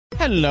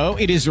Hello,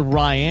 it is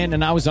Ryan,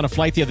 and I was on a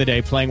flight the other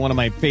day playing one of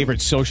my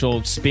favorite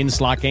social spin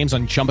slot games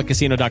on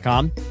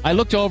ChumbaCasino.com. I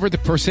looked over at the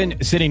person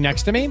sitting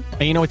next to me,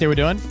 and you know what they were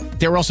doing?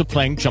 They were also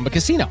playing Chumba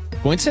Casino.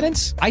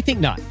 Coincidence? I think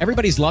not.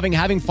 Everybody's loving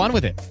having fun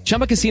with it.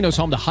 Chumba Casino is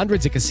home to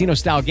hundreds of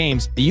casino-style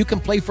games that you can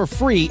play for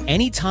free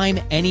anytime,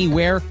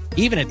 anywhere,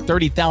 even at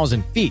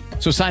 30,000 feet.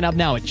 So sign up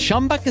now at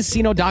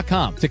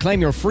ChumbaCasino.com to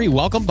claim your free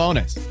welcome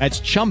bonus. That's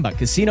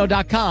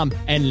ChumbaCasino.com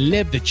and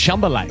live the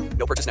Chumba life.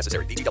 No purchase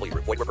necessary. VGW.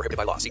 Void where prohibited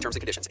by law. See terms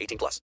and conditions.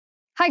 18+.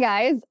 Hi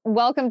guys,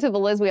 welcome to the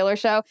Liz Wheeler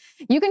Show.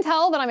 You can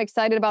tell that I'm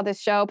excited about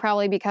this show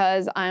probably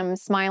because I'm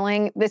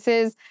smiling.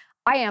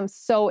 I am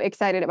so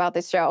excited about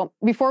this show.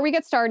 Before we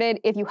get started,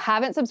 if you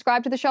haven't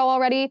subscribed to the show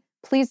already,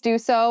 please do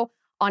so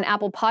on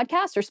Apple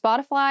Podcasts or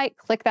Spotify.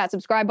 Click that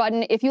subscribe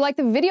button. If you like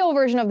the video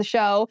version of the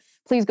show,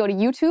 please go to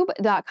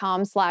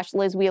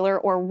youtube.com/Liz Wheeler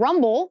or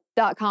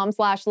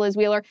rumble.com/Liz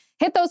Wheeler.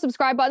 Hit those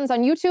subscribe buttons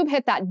on YouTube.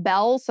 Hit that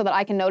bell so that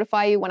I can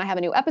notify you when I have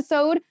a new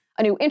episode,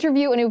 a new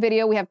interview, a new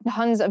video. We have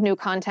tons of new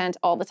content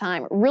all the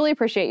time. Really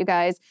appreciate you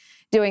guys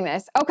doing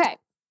this. Okay,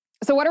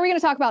 so what are we going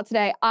to talk about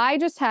today? I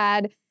just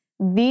had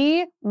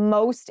the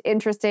most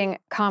interesting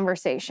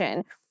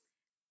conversation.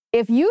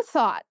 If you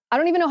thought, I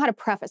don't even know how to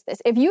preface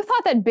this, if you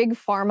thought that Big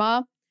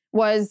Pharma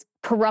was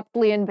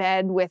corruptly in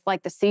bed with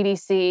like the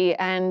CDC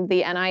and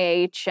the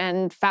NIH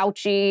and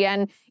Fauci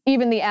and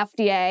even the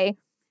FDA,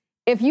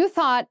 if you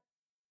thought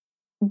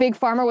Big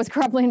Pharma was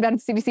corruptly in bed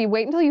with CDC,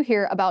 wait until you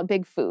hear about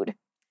Big Food.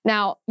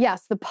 Now,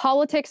 yes, the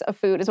politics of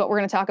food is what we're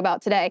going to talk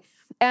about today.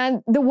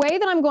 And the way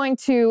that I'm going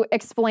to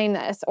explain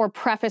this or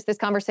preface this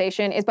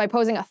conversation is by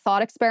posing a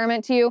thought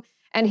experiment to you.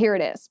 And here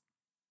it is.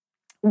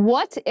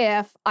 What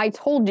if I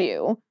told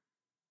you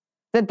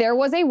that there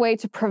was a way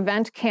to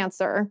prevent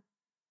cancer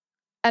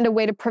and a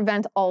way to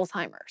prevent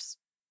Alzheimer's?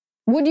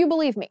 Would you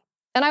believe me?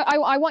 And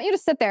I want you to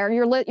sit there.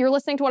 You're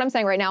listening to what I'm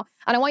saying right now.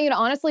 And I want you to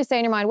honestly say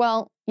in your mind,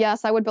 well,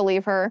 yes, I would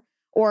believe her.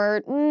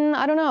 Or,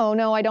 I don't know.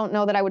 No, I don't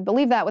know that I would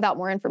believe that without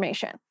more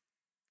information.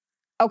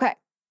 Okay,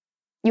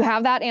 you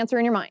have that answer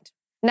in your mind.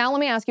 Now let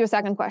me ask you a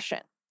second question.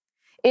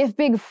 If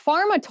Big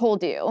Pharma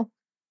told you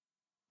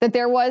that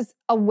there was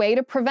a way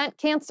to prevent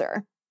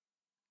cancer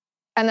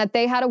and that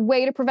they had a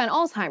way to prevent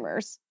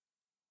Alzheimer's,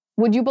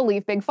 would you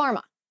believe Big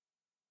Pharma?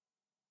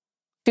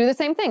 Do the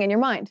same thing in your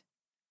mind.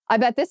 I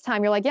bet this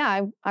time you're like,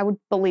 yeah, I would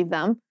believe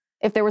them.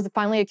 If there was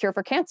finally a cure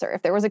for cancer,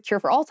 if there was a cure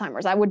for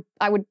Alzheimer's, I would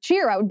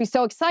cheer. I would be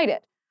so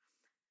excited.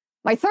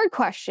 My third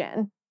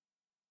question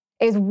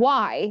is,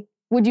 why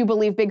would you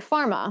believe Big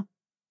Pharma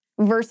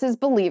versus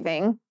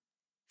believing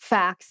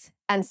facts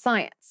and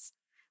science?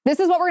 This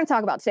is what we're going to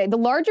talk about today. The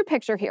larger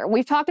picture here,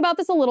 we've talked about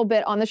this a little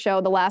bit on the show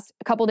the last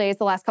couple days,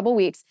 the last couple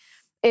weeks,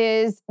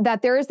 is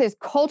that there is this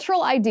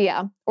cultural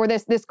idea or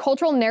this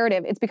cultural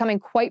narrative. It's becoming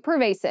quite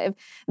pervasive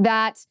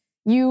that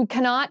you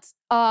cannot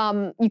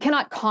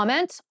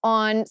comment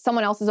on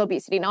someone else's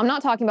obesity. Now, I'm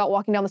not talking about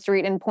walking down the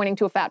street and pointing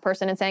to a fat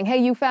person and saying, hey,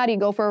 you fatty,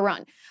 go for a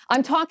run.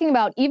 I'm talking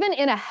about even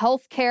in a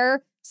healthcare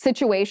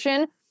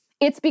situation,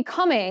 it's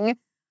becoming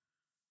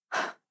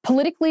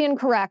politically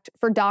incorrect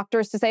for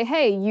doctors to say,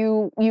 hey,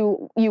 you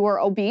are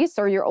obese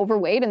or you're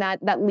overweight, and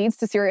that leads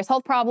to serious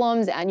health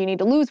problems and you need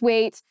to lose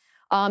weight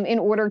in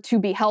order to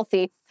be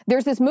healthy.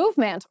 There's this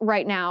movement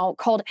right now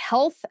called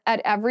Health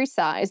at Every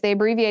Size. They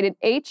abbreviated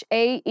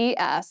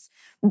HAES,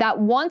 that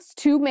wants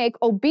to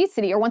make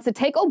obesity or wants to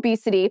take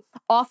obesity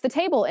off the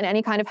table in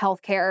any kind of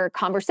healthcare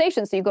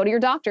conversation. So you go to your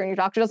doctor and your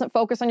doctor doesn't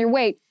focus on your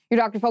weight. Your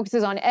doctor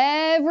focuses on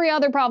every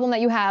other problem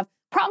that you have,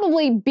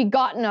 probably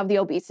begotten of the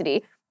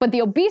obesity, but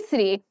the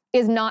obesity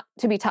is not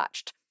to be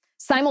touched.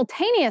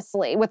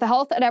 Simultaneously, with the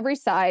Health at Every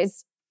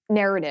Size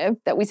narrative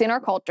that we see in our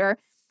culture,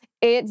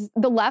 it's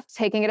the left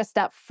taking it a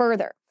step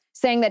further,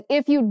 saying that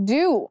if you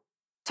do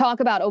talk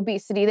about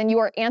obesity, then you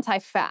are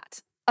anti-fat.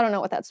 I don't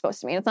know what that's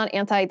supposed to mean. It's not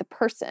anti the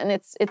person,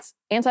 it's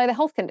anti the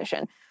health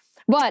condition.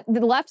 But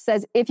the left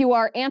says if you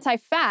are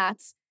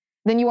anti-fat,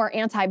 then you are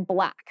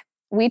anti-black.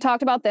 We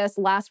talked about this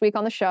last week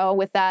on the show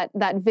with that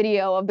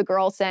video of the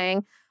girl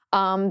saying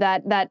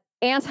that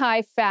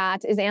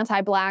anti-fat is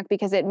anti-black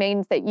because it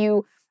means that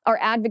you are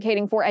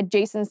advocating for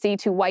adjacency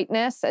to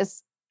whiteness,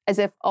 as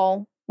if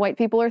all white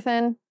people are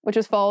thin, which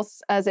is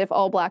false, as if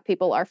all black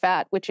people are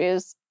fat, which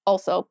is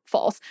also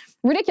false.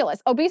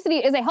 Ridiculous. Obesity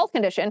is a health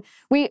condition.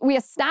 We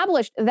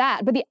established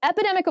that, but the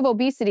epidemic of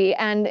obesity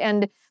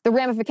and the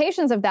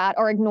ramifications of that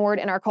are ignored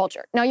in our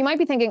culture. Now, you might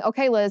be thinking,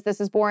 okay, Liz,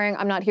 this is boring.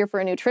 I'm not here for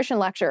a nutrition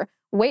lecture.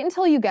 Wait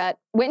until you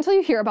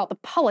hear about the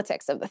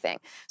politics of the thing.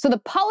 So the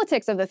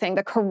politics of the thing,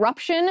 the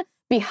corruption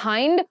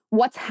behind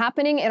what's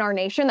happening in our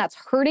nation that's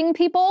hurting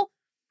people,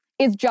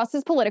 is just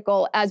as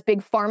political as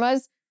Big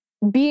Pharma's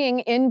being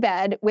in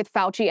bed with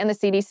Fauci and the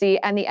CDC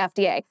and the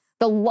FDA.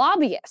 The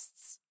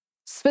lobbyists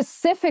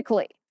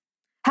specifically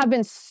have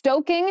been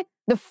stoking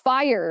the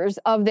fires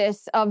of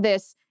this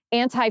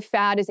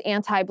anti-fat is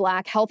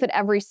anti-black, health at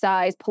every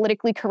size,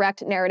 politically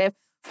correct narrative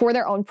for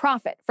their own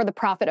profit, for the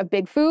profit of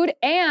big food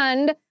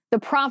and the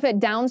profit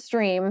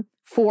downstream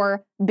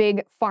for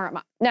Big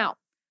Pharma. Now,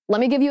 Let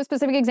me give you a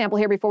specific example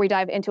here before we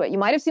dive into it. You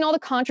might have seen all the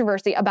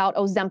controversy about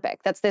Ozempic.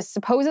 That's this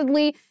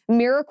supposedly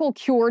miracle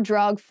cure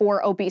drug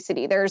for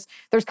obesity. There's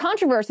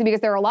controversy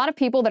because there are a lot of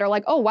people that are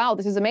like, oh, wow,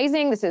 this is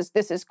amazing. This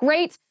is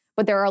great.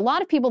 But there are a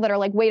lot of people that are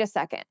like, wait a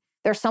second.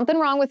 There's something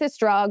wrong with this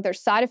drug.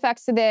 There's side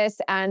effects to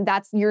this. And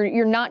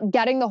you're not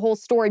getting the whole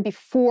story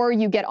before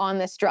you get on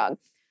this drug.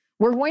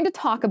 We're going to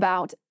talk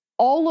about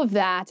all of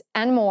that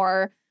and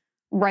more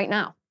right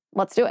now.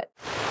 Let's do it.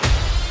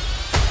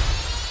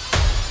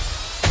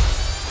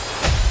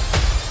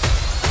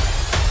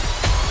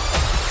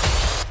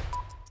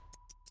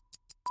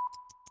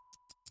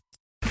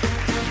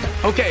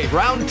 Okay,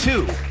 round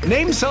two.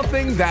 Name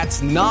something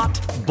that's not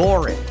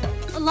boring.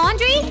 A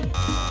laundry?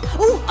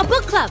 Ooh, a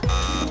book club.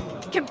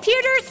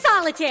 Computer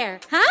solitaire,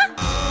 huh?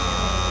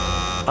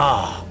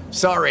 Ah,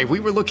 sorry,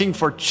 we were looking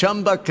for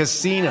Chumba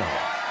Casino.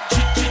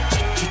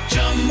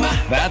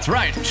 That's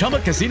right,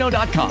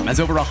 ChumbaCasino.com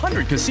has over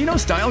 100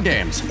 casino-style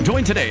games.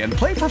 Join today and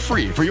play for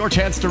free for your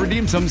chance to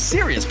redeem some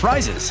serious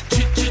prizes.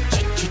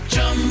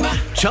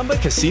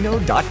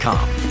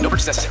 ChumbaCasino.com. No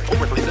purchase necessary.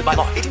 Void where prohibited by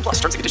law. 18 plus.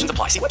 Terms and conditions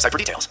apply. See website for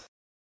details.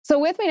 So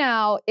with me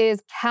now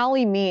is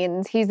Callie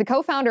Means. He's the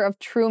co-founder of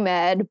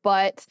TrueMed,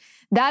 but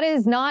that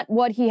is not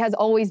what he has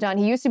always done.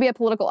 He used to be a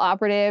political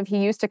operative. He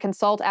used to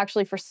consult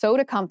actually for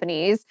soda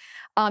companies.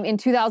 In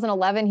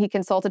 2011, he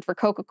consulted for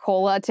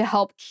Coca-Cola to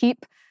help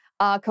keep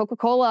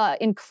Coca-Cola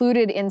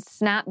included in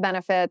SNAP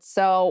benefits.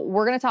 So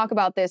we're going to talk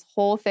about this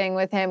whole thing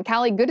with him.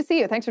 Callie, good to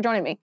see you. Thanks for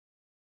joining me.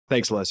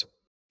 Thanks, Liz.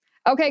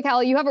 Okay,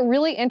 Callie, you have a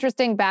really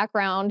interesting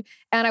background,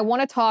 and I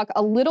want to talk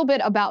a little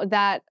bit about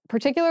that,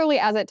 particularly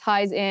as it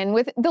ties in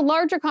with the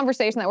larger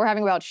conversation that we're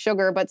having about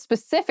sugar, but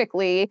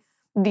specifically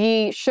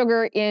the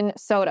sugar in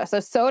soda. So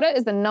soda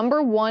is the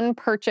number one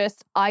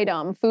purchased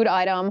item, food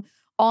item,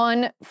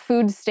 on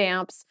food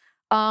stamps.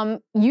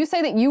 You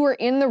say that you were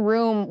in the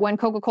room when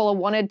Coca-Cola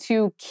wanted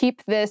to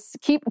keep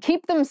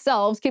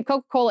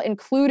Coca-Cola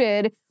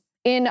included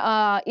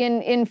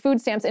in food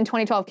stamps in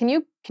 2012. Can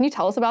you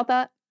tell us about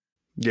that?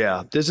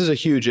 Yeah, this is a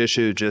huge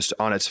issue just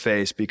on its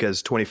face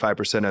because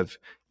 25% of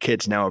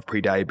kids now have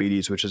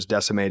prediabetes, which is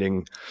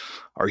decimating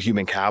our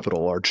human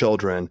capital, our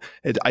children.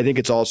 I think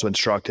it's also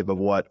instructive of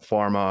what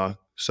pharma,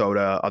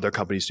 soda, other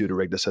companies do to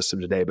rig the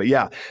system today. But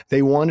yeah,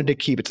 they wanted to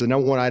keep it's the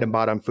number one item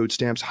bought on food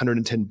stamps,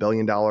 $110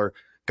 billion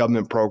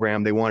government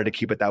program. They wanted to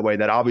keep it that way.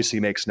 That obviously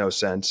makes no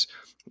sense.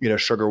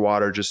 Sugar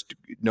water, just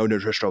no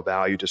nutritional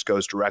value, just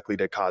goes directly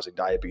to causing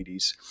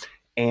diabetes.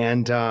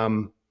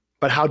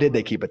 But how did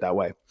they keep it that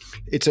way?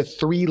 It's a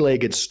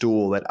three-legged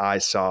stool that I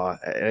saw.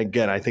 And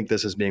again, I think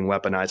this is being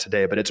weaponized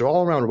today, but it's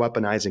all around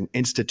weaponizing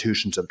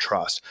institutions of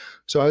trust.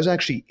 So I was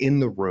actually in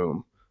the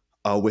room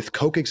with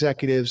Coke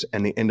executives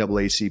and the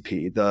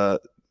NAACP,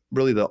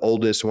 really the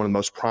oldest, one of the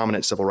most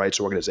prominent civil rights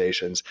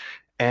organizations.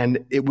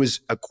 And it was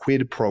a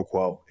quid pro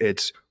quo.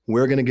 It's,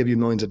 we're going to give you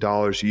millions of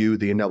dollars. You,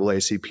 the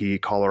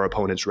NAACP, call our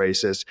opponents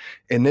racist.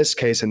 In this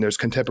case, and there's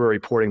contemporary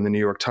reporting in the New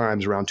York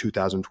Times around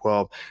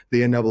 2012,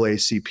 the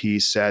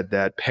NAACP said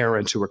that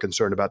parents who were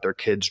concerned about their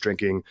kids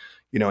drinking,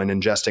 and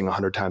ingesting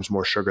 100 times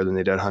more sugar than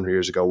they did 100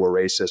 years ago were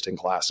racist and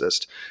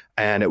classist.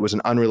 And it was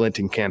an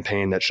unrelenting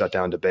campaign that shut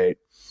down debate.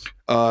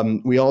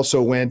 We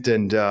also went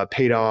and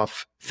paid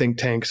off think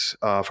tanks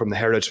from the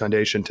Heritage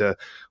Foundation to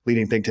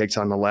leading think tanks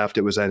on the left.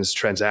 It was as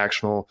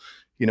transactional,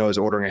 as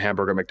ordering a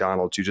hamburger at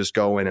McDonald's. You just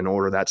go in and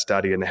order that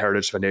study. And the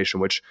Heritage Foundation,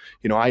 which,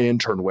 I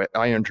interned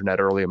at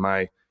early in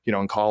my,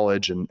 in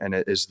college, and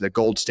it is the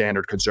gold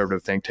standard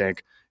conservative think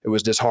tank. It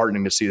was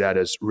disheartening to see that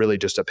as really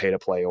just a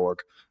pay-to-play org,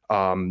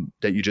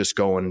 that you just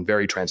go in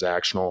very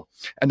transactional.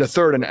 And the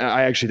third, and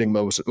I actually think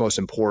most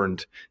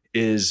important,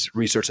 is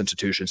research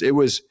institutions. It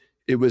was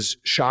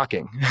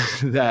shocking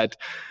that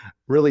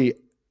really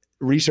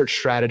research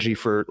strategy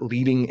for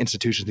leading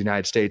institutions in the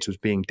United States was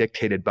being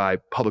dictated by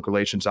public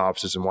relations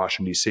offices in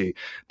Washington, D.C.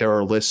 There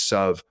are lists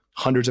of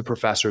hundreds of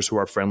professors who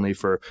are friendly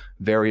for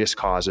various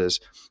causes.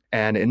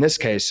 And in this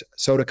case,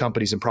 soda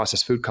companies and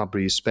processed food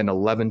companies spend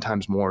 11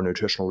 times more on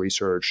nutritional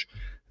research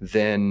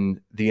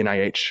than the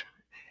NIH.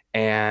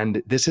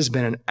 And this has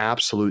been an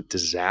absolute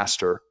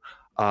disaster.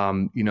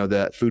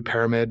 The food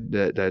pyramid,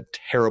 the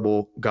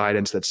terrible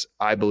guidance that's,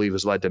 I believe,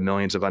 has led to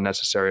millions of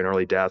unnecessary and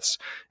early deaths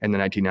in the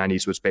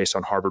 1990s was based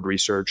on Harvard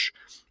research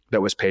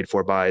that was paid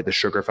for by the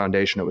Sugar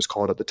Foundation, it was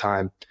called at the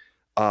time.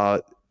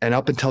 And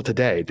up until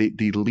today,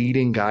 the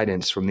leading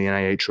guidance from the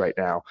NIH right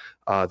now,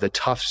 the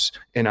Tufts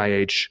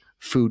NIH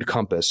Food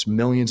Compass,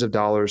 millions of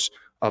dollars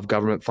of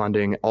government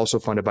funding, also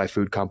funded by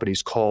food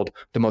companies, called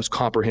the most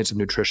comprehensive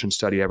nutrition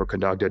study ever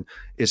conducted,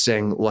 is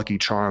saying Lucky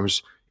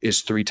Charms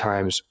is 3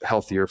 times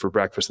healthier for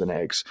breakfast than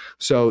eggs.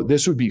 So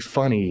this would be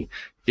funny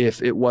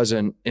if it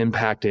wasn't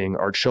impacting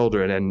our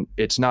children, and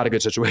it's not a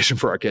good situation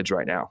for our kids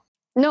right now.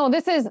 No,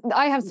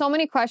 I have so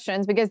many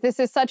questions because this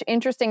is such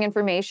interesting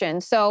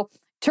information. So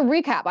to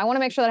recap, I want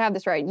to make sure that I have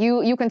this right.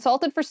 You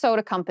consulted for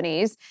soda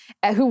companies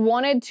who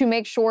wanted to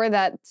make sure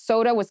that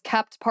soda was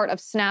kept part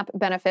of SNAP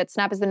benefits.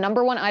 SNAP is the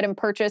number one item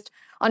purchased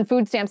on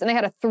food stamps, and they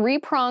had a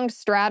 3-pronged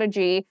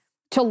strategy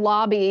to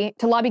lobby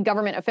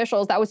government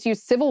officials. That was to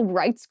use civil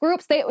rights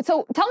groups.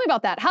 So tell me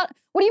about that.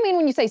 What do you mean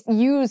when you say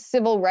use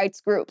civil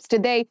rights groups?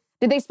 Did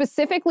they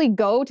specifically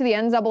go to the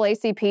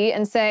NAACP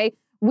and say,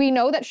 we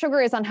know that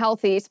sugar is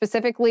unhealthy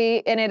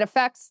specifically, and it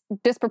affects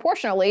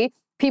disproportionately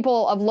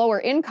people of lower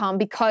income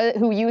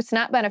who use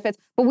SNAP benefits,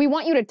 but we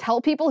want you to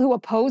tell people who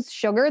oppose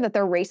sugar that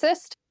they're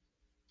racist?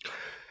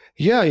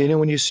 Yeah,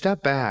 when you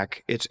step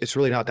back, it's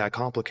really not that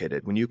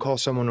complicated. When you call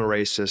someone a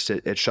racist,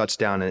 it shuts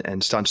down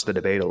and stunts the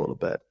debate a little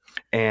bit.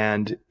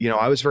 And,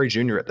 I was very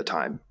junior at the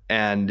time.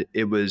 And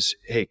it was,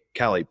 hey,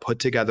 Kelly, put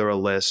together a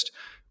list.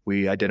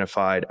 We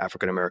identified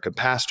African-American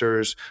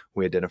pastors.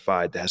 We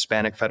identified the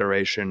Hispanic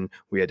Federation.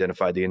 We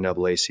identified the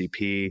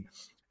NAACP.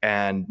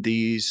 And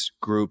these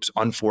groups,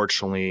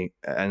 unfortunately,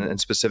 and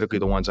specifically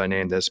the ones I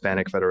named, the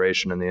Hispanic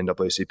Federation and the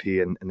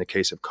NAACP, in the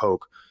case of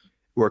Coke,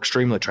 were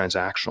extremely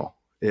transactional.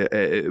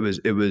 It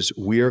was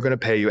we are going to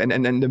pay you, and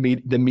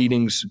the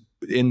meetings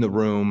in the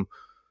room,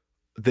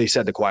 they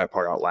said the quiet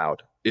part out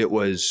loud. It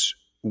was,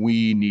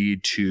 we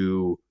need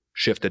to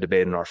shift the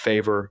debate in our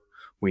favor.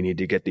 We need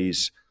to get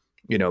these,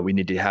 we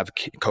need to have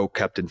Coke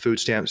kept in food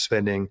stamp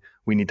spending.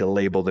 We need to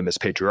label them as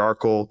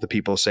patriarchal. The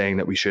people saying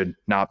that we should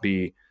not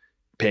be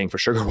paying for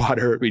sugar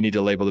water, we need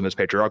to label them as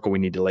patriarchal. We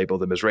need to label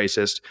them as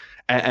racist.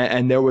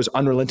 And there was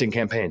unrelenting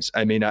campaigns.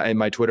 I mean, in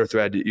my Twitter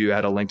thread, you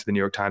had a link to the New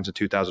York Times in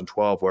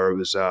 2012, where it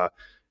was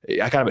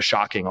kind of a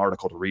shocking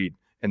article to read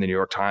in the New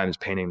York Times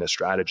painting this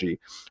strategy.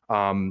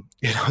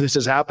 This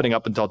is happening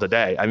up until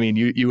today. I mean,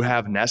 you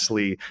have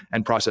Nestle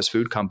and processed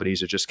food companies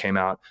that just came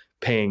out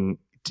paying,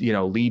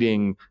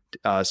 leading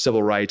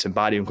civil rights and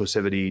body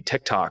inclusivity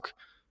TikTok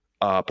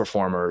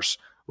performers,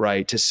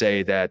 right, to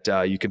say that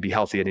you can be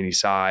healthy at any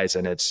size,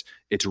 and it's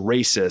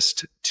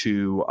racist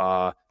to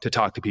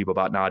talk to people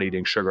about not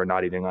eating sugar,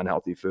 not eating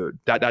unhealthy food.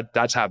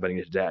 That's happening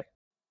today.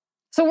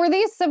 So were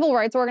these civil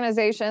rights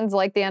organizations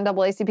like the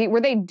NAACP, were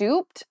they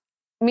duped?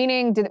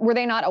 Meaning, were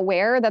they not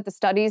aware that the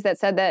studies that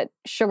said that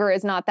sugar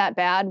is not that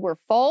bad were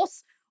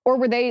false? Or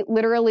were they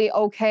literally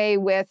okay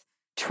with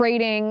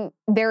trading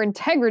their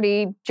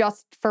integrity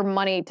just for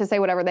money to say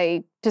whatever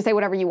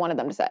you wanted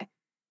them to say?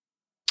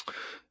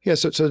 Yeah,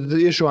 so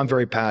the issue I'm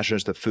very passionate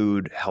is the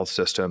food health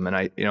system, and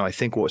I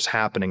think what's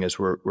happening is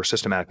we're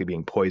systematically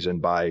being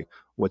poisoned by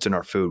what's in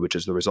our food, which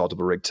is the result of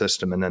a rigged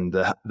system, and then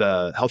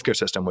the healthcare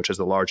system, which is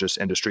the largest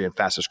industry and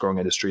fastest growing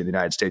industry in the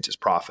United States, is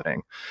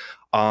profiting.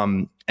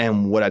 And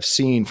what I've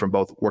seen from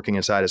both working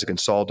inside as a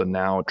consultant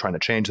now, trying to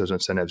change those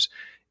incentives,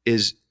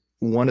 is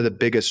one of the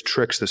biggest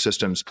tricks the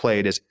system's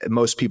played is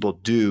most people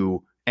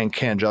do and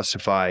can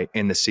justify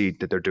in the seat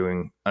that they're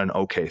doing an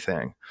okay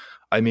thing.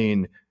 I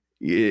mean,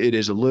 it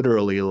is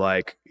literally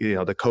like,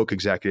 the Coke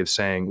executive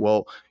saying,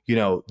 well,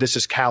 this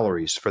is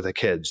calories for the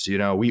kids.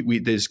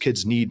 These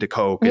kids need the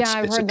Coke. Yeah,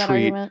 I've heard that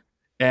argument.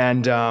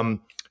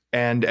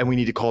 And we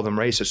need to call them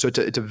racist. So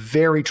it's a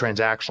very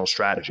transactional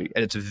strategy,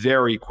 and it's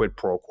very quid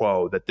pro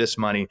quo that this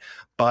money,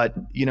 but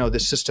the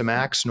system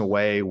acts in a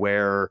way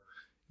where,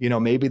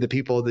 maybe the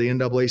people of the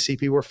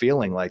NAACP were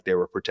feeling like they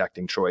were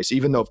protecting choice,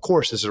 even though, of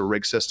course, this is a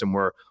rigged system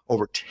where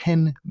over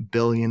 $10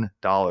 billion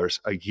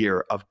a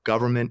year of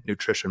government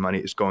nutrition money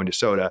is going to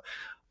soda.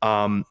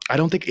 I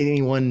don't think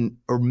anyone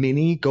or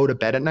many go to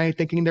bed at night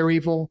thinking they're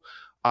evil.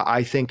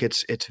 I think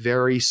it's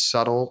very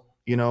subtle,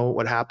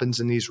 what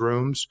happens in these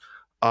rooms.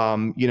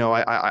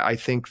 I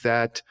think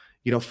that,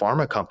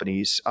 pharma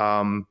companies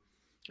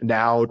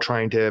now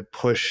trying to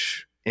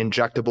push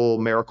injectable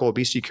miracle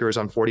obesity cures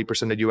on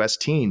 40% of U.S.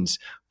 teens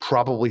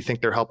probably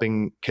think they're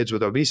helping kids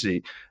with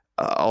obesity,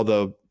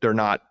 although they're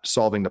not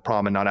solving the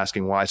problem and not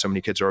asking why so many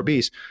kids are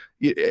obese.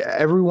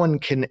 Everyone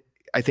can,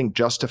 I think,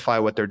 justify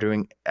what they're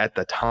doing at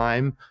the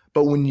time,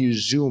 but when you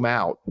zoom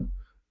out,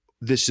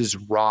 this is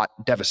wrought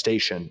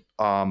devastation,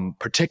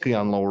 particularly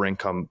on lower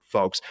income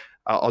folks.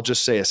 I'll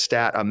just say a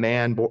stat: a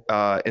man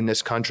in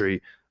this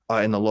country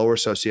in the lower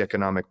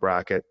socioeconomic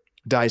bracket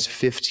dies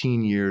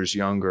 15 years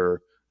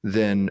younger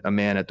than a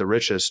man at the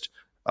richest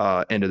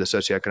end of the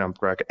socioeconomic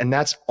bracket. And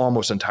that's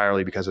almost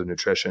entirely because of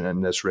nutrition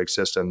and this rigged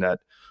system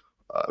that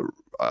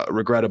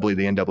regrettably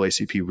the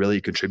NAACP really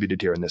contributed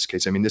here in this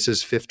case. I mean, this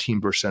is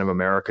 15% of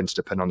Americans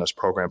depend on this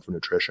program for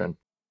nutrition.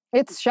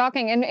 It's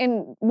shocking.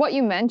 And what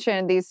you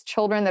mentioned, these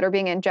children that are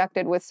being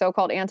injected with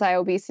so-called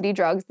anti-obesity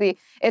drugs,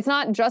 it's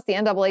not just the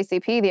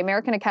NAACP, the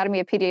American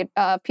Academy of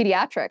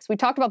Pediatrics. We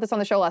talked about this on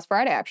the show last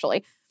Friday,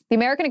 actually. The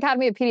American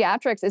Academy of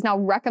Pediatrics is now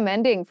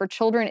recommending for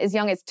children as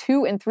young as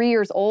 2 and 3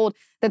 years old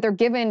that they're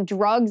given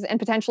drugs and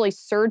potentially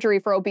surgery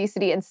for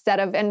obesity and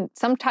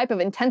some type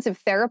of intensive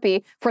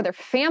therapy for their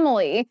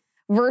family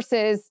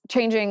versus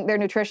changing their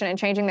nutrition and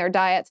changing their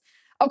diets.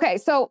 Okay,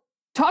 so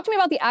talk to me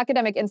about the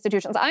academic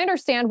institutions. I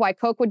understand why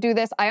Coke would do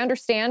this. I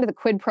understand the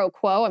quid pro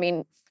quo. I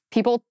mean,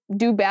 people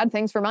do bad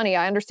things for money.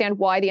 I understand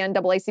why the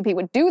NAACP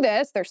would do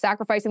this. They're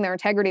sacrificing their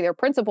integrity, their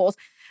principles.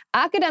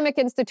 Academic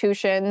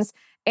institutions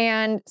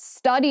and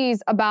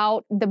studies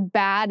about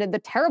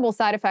the terrible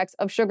side effects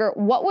of sugar.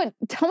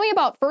 Tell me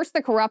about first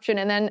the corruption,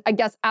 and then I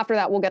guess after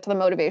that we'll get to the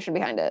motivation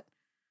behind it.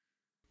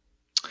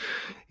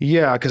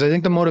 Yeah, because I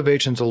think the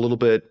motivation's a little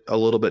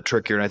bit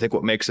trickier, and I think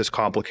what makes this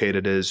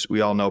complicated is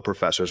we all know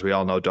professors, we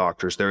all know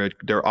doctors.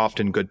 They're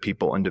often good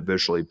people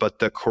individually, but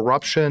the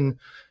corruption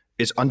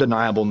is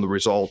undeniable, and the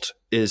result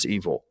is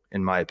evil,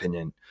 in my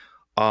opinion.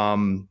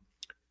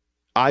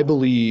 I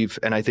believe,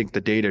 and I think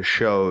the data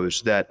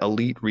shows that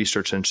elite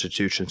research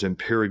institutions and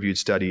peer-reviewed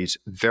studies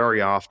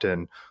very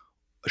often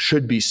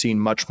should be seen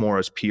much more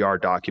as PR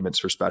documents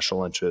for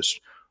special interests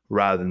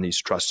rather than these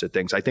trusted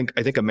things. I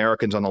think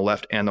Americans on the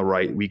left and the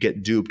right, we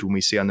get duped when we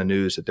see on the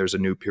news that there's a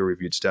new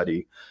peer-reviewed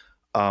study.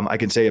 I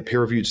can say a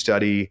peer-reviewed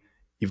study,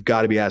 you've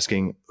got to be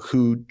asking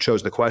who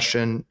chose the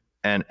question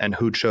and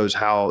who chose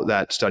how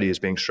that study is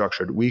being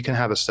structured. We can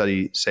have a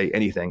study say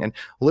anything. And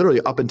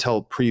literally up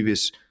until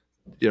previous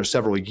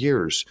several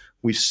years,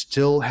 we've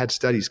still had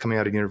studies coming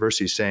out of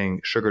universities saying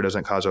sugar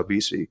doesn't cause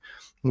obesity,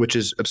 which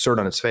is absurd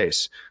on its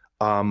face.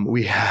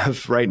 We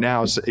have right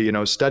now,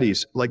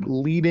 studies like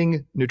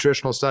leading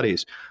nutritional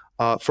studies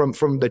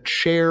from the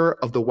chair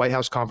of the White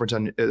House Conference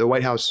on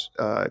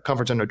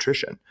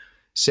Nutrition,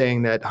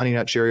 saying that Honey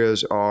Nut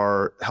Cheerios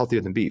are healthier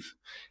than beef,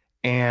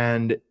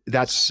 and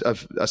that's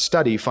a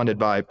study funded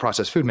by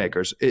processed food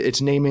makers.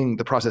 It's naming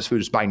the processed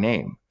foods by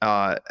name,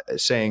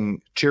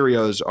 saying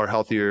Cheerios are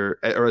healthier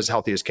or as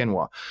healthy as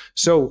quinoa.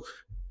 So,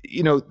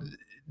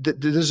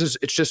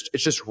 it's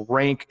just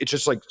rank. It's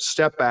just like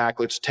step back.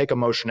 Let's take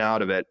emotion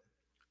out of it.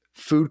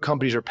 Food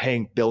companies are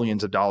paying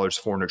billions of dollars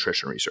for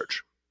nutrition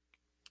research.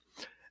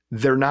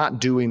 They're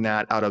not doing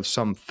that out of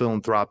some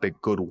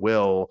philanthropic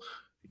goodwill,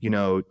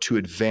 to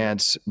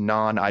advance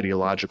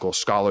non-ideological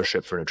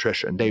scholarship for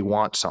nutrition. They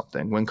want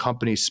something. When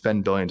companies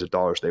spend billions of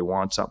dollars, they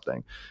want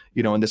something.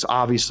 And this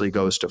obviously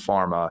goes to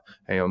pharma.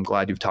 I'm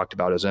glad you've talked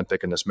about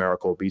Ozempic and this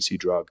miracle obesity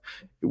drug,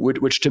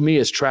 which to me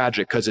is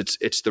tragic because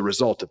it's the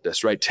result of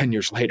this, right? 10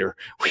 years later,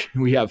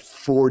 we have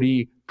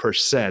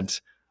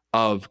 40%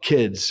 of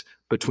kids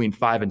between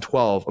 5 and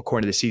 12,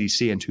 according to the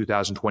CDC in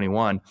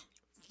 2021,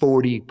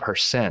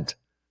 40%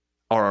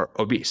 are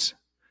obese.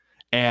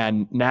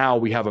 And now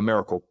we have a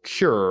miracle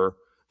cure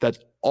that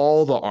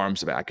all the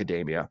arms of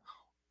academia,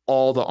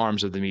 all the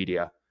arms of the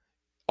media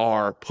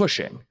are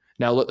pushing.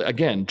 Now,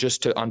 again,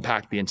 just to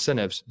unpack the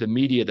incentives, the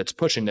media that's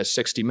pushing this,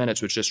 60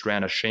 Minutes, which just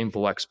ran a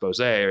shameful expose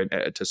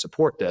to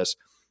support this,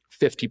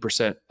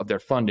 50% of their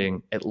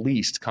funding at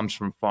least comes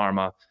from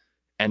pharma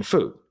and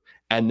food.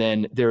 And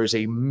then there is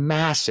a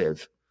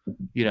massive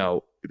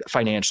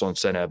financial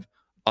incentive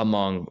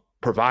among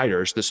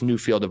providers, this new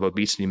field of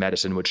obesity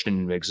medicine, which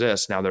didn't even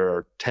exist. Now there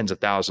are tens of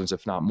thousands,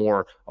 if not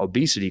more,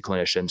 obesity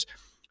clinicians.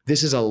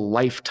 This is a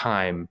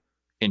lifetime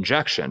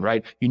injection,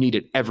 right? You need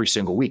it every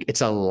single week.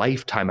 It's a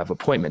lifetime of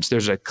appointments.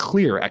 There's a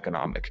clear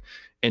economic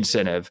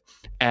incentive,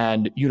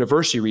 and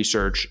university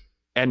research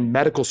and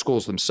medical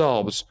schools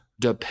themselves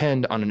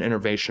depend on an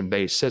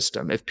innovation-based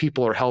system. If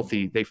people are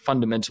healthy, they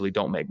fundamentally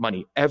don't make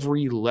money.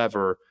 Every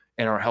lever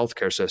in our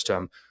healthcare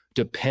system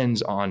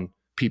depends on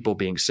people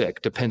being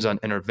sick, depends on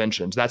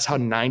interventions. That's how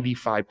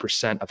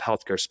 95% of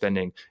healthcare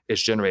spending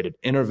is generated,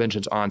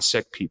 interventions on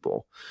sick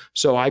people.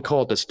 So I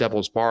call it this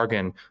devil's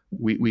bargain.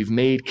 We've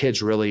made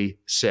kids really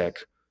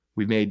sick.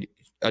 We've made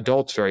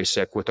adults very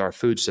sick with our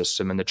food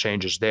system and the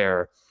changes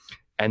there.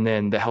 And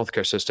then the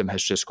healthcare system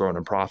has just grown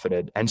and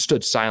profited and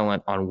stood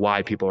silent on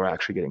why people are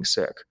actually getting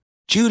sick.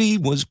 Judy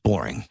was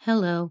boring.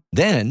 Hello.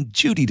 Then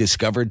Judy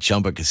discovered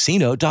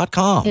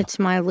ChumbaCasino.com. It's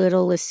my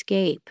little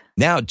escape.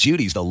 Now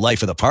Judy's the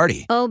life of the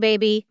party. Oh,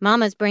 baby,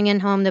 mama's bringing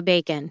home the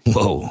bacon.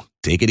 Whoa,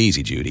 take it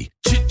easy, Judy.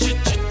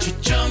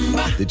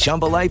 The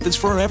Chumba life is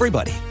for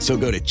everybody. So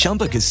go to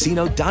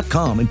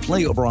ChumbaCasino.com and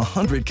play over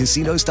 100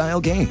 casino-style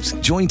games.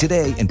 Join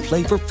today and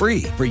play for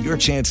free for your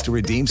chance to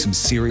redeem some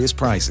serious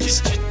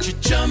prizes.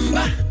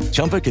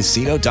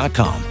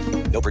 ChumbaCasino.com.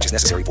 No purchase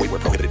necessary. Void where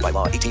prohibited by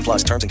law. 18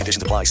 plus terms and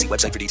conditions apply. See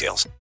website for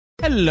details.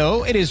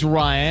 Hello, it is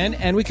Ryan,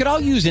 and we could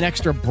all use an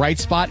extra bright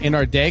spot in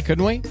our day,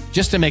 couldn't we?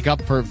 Just to make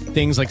up for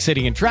things like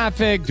sitting in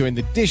traffic, doing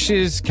the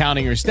dishes,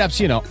 counting your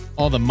steps,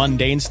 all the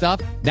mundane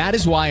stuff. That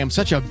is why I'm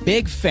such a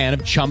big fan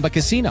of Chumba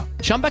Casino.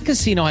 Chumba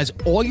Casino has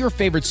all your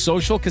favorite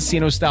social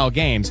casino-style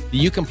games that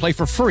you can play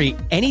for free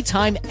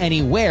anytime,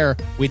 anywhere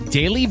with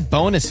daily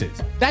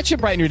bonuses. That should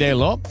brighten your day a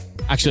little.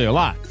 Actually, a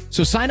lot.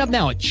 So sign up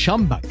now at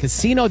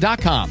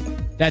ChumbaCasino.com.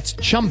 That's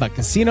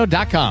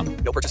ChumbaCasino.com.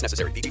 No purchase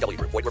necessary. VGW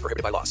Group. Void where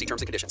prohibited by law. See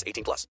terms and conditions.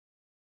 18 plus.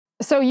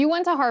 So you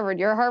went to Harvard.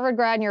 You're a Harvard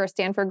grad and you're a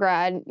Stanford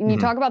grad. And you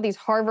talk about these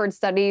Harvard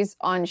studies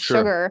on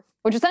sugar,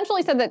 which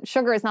essentially said that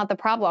sugar is not the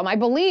problem. I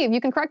believe, you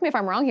can correct me if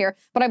I'm wrong here,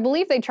 but I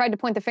believe they tried to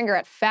point the finger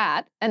at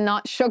fat and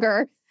not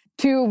sugar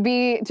to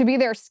be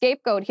their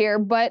scapegoat here.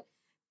 But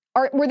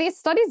were these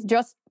studies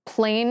just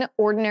plain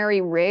ordinary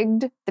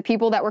rigged? The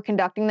people that were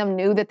conducting them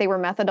knew that they were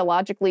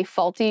methodologically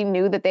faulty,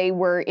 knew that they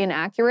were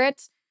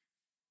inaccurate.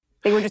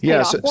 They were just paid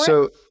off for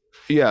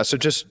it? So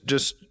just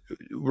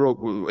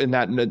in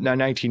that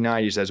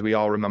 1990s, as we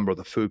all remember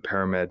the food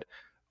pyramid,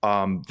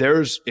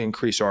 there's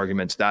increased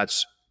arguments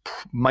that's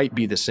might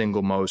be the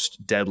single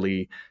most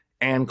deadly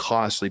and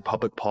costly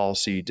public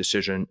policy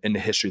decision in the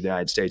history of the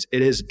United States.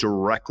 It is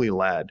directly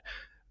led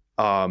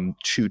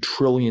to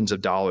trillions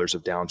of dollars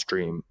of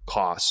downstream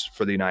costs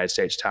for the United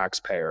States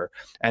taxpayer.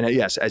 And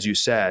yes, as you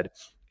said,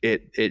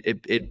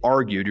 it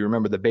argued, you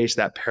remember the base of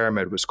that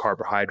pyramid was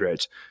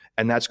carbohydrates,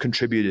 and that's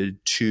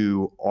contributed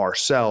to our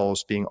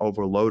cells being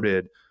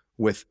overloaded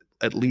with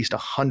at least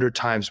 100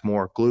 times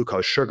more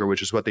glucose, sugar,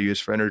 which is what they use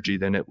for energy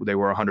than they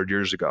were 100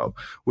 years ago,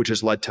 which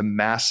has led to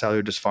mass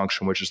cellular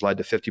dysfunction, which has led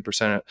to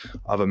 50%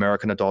 of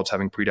American adults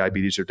having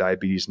prediabetes or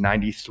diabetes,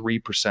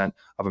 93%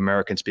 of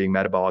Americans being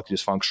metabolically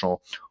dysfunctional.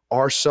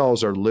 Our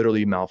cells are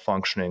literally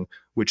malfunctioning,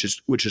 which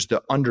is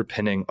the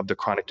underpinning of the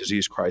chronic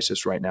disease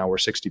crisis right now, where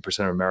 60%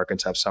 of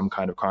Americans have some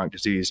kind of chronic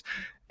disease,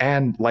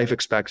 and life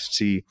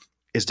expectancy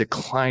is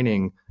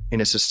declining in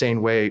a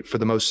sustained way for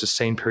the most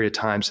sustained period of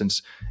time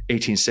since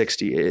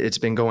 1860. It's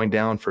been going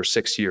down for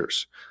 6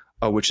 years,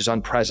 which is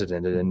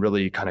unprecedented and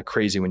really kind of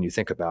crazy when you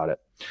think about it.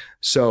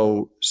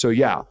 So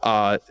yeah,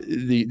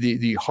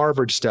 the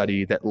Harvard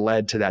study that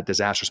led to that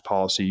disastrous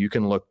policy, you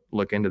can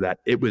look into that.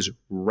 It was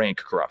rank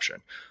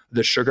corruption.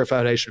 The Sugar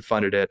Foundation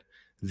funded it.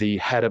 The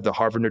head of the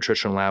Harvard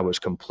Nutrition Lab was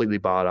completely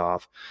bought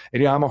off.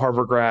 And yeah, I'm a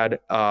Harvard grad,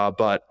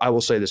 but I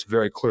will say this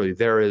very clearly: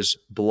 there is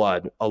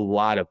blood, a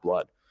lot of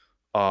blood,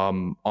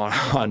 on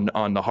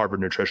the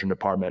Harvard Nutrition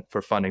Department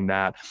for funding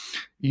that.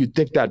 You'd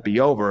think that'd be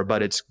over,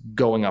 but it's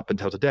going up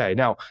until today.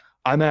 Now,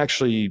 I'm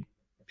actually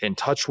in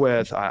touch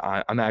with,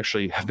 I'm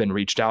actually have been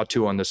reached out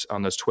to on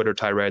this Twitter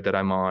tirade that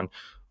I'm on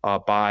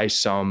by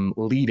some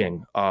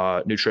leading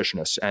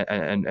nutritionists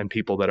and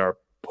people that are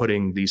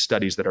putting these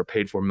studies that are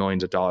paid for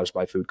millions of dollars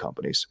by food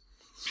companies.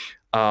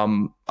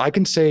 I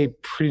can say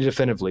pretty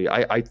definitively,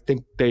 I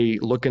think they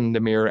look in the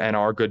mirror and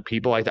are good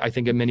people. I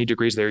think in many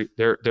degrees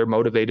they're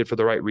motivated for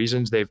the right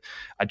reasons. They've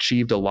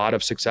achieved a lot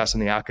of success in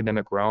the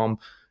academic realm.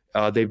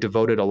 They've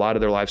devoted a lot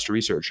of their lives to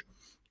research.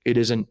 It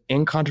is an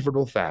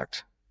incontrovertible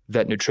fact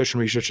that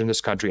nutrition research in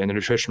this country and the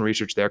nutrition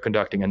research they're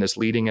conducting and this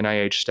leading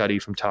NIH study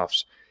from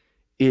Tufts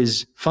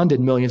is funded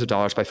millions of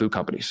dollars by food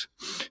companies.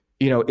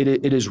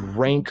 It is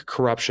rank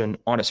corruption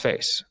on its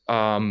face,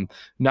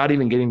 not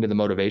even getting to the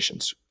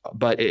motivations.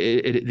 But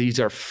these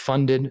are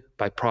funded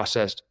by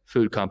processed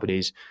food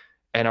companies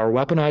and our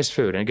weaponized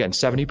food. And again,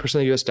 70% of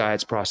the U.S.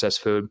 diet's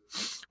processed food.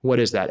 What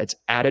is that? It's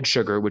added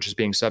sugar, which is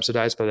being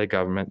subsidized by the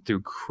government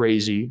through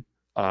crazy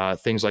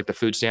things like the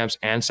food stamps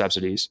and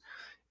subsidies.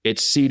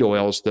 It's seed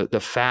oils.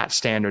 The fat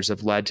standards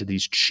have led to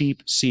these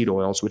cheap seed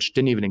oils, which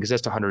didn't even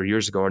exist 100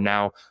 years ago, are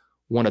now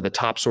one of the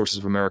top sources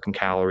of American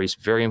calories,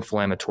 very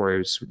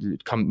inflammatory.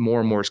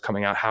 More and more is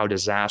coming out how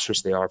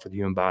disastrous they are for the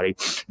human body.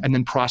 And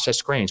then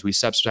processed grains. We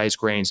subsidize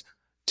grains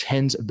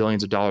tens of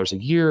billions of dollars a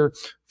year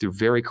through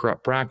very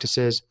corrupt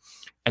practices.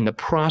 And the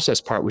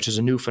processed part, which is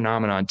a new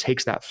phenomenon,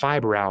 takes that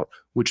fiber out,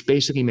 which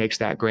basically makes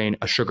that grain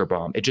a sugar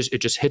bomb. It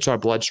just hits our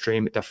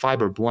bloodstream. The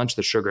fiber blunts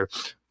the sugar,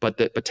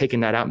 but taking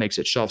that out makes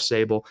it shelf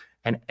stable.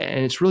 And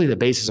it's really the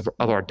basis of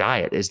our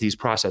diet is these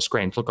processed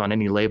grains. Look on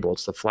any label,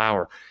 it's the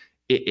flour.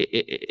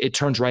 It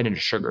turns right into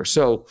sugar.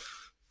 So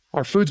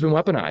our food's been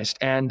weaponized,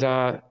 and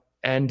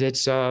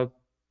it's a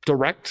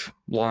direct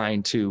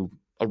line to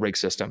a rigged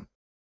system.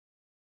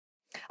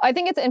 I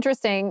think it's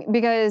interesting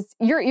because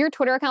your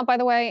Twitter account, by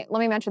the way, let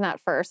me mention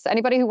that first.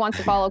 Anybody who wants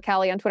to follow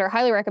Callie on Twitter,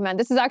 highly recommend.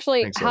 This is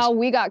actually how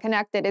we got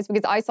connected, is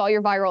because I saw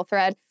your viral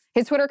thread.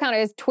 His Twitter account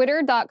is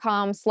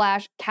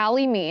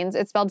twitter.com/CallieMeans.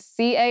 It's spelled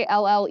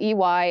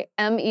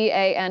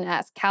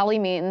CalleyMeans, Callie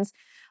Means.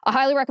 I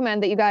highly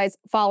recommend that you guys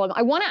follow him.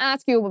 I want to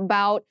ask you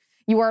about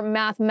your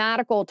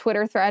mathematical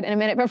Twitter thread in a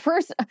minute. But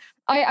first,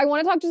 I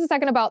want to talk just a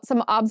second about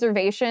some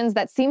observations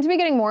that seem to be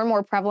getting more and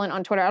more prevalent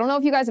on Twitter. I don't know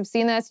if you guys have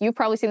seen this. You've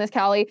probably seen this,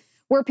 Callie,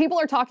 where people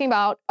are talking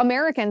about,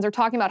 Americans are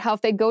talking about how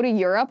if they go to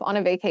Europe on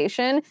a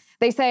vacation,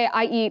 they say,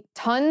 I eat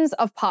tons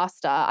of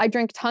pasta, I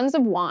drink tons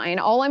of wine,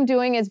 all I'm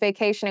doing is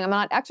vacationing, I'm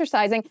not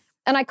exercising,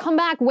 and I come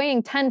back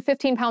weighing 10,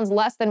 15 pounds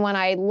less than when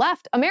I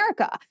left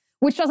America,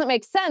 which doesn't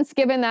make sense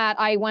given that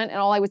I went and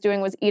all I was doing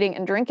was eating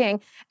and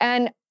drinking.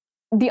 And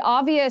the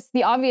obvious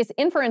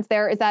inference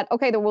there is that,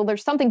 okay,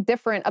 there's something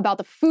different about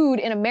the food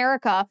in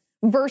America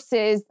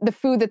versus the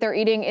food that they're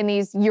eating in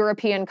these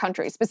European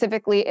countries,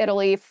 specifically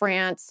Italy,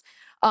 France,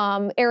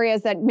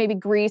 areas that maybe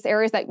Greece,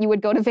 areas that you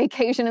would go to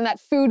vacation and that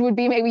food would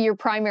be maybe your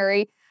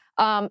primary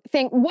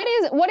thing.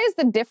 What is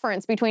the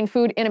difference between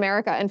food in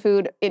America and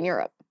food in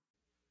Europe?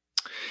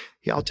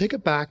 Yeah, I'll take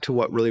it back to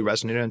what really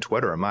resonated on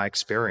Twitter and my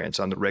experience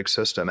on the rig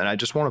system. And I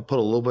just want to put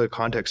a little bit of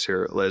context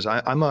here, Liz.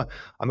 I'm a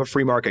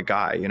free market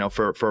guy.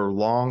 For a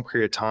long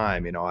period of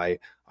time, I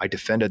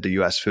defended the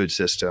U.S. food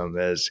system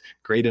as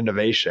great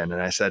innovation.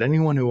 And I said,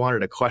 anyone who wanted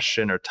to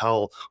question or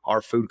tell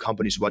our food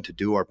companies what to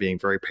do are being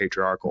very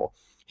patriarchal.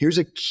 Here's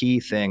a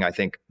key thing I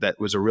think that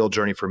was a real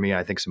journey for me.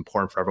 I think it's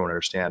important for everyone to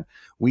understand.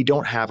 We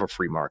don't have a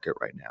free market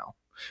right now.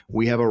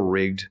 We have a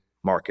rigged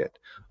market.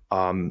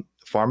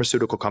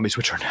 Pharmaceutical companies,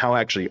 which are now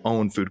actually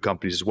own food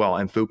companies as well,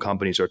 and food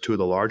companies are two of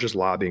the largest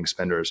lobbying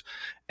spenders.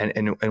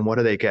 And what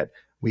do they get?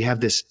 We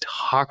have this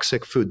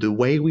toxic food. The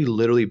way we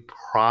literally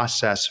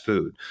process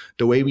food,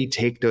 the way we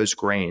take those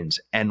grains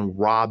and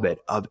rob it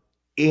of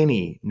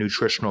any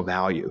nutritional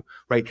value,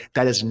 right?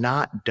 That is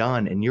not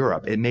done in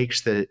Europe. It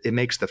makes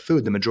the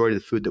food, the majority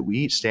of the food that we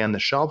eat, stay on the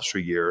shelves for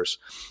years,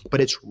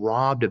 but it's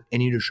robbed of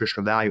any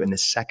nutritional value. And the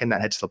second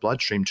that hits the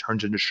bloodstream,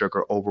 turns into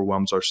sugar,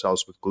 overwhelms our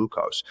cells with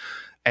glucose.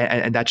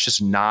 And that's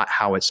just not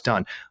how it's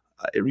done.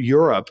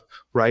 Europe,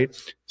 right,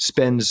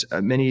 spends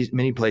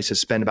many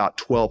places spend about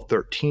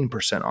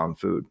 12-13% on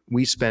food.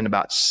 We spend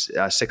about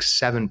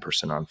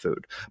 6-7% on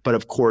food. But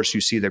of course,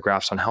 you see the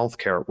graphs on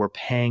healthcare. We're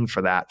paying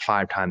for that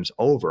 5 times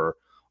over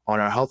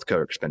on our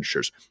healthcare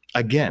expenditures.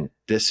 Again,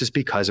 this is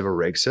because of a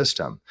rigged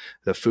system.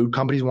 The food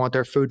companies want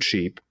their food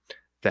cheap.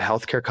 The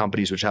healthcare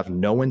companies, which have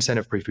no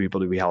incentive for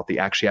people to be healthy,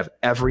 actually have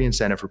every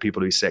incentive for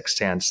people to be sick,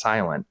 stand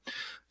silent.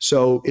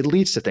 So it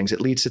leads to things.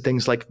 It leads to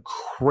things like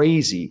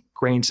crazy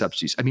grain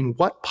subsidies. I mean,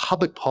 what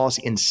public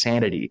policy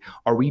insanity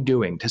are we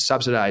doing to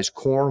subsidize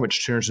corn,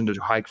 which turns into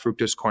high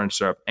fructose corn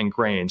syrup, and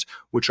grains,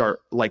 which are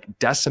like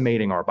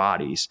decimating our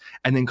bodies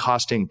and then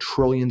costing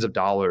trillions of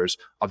dollars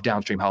of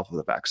downstream health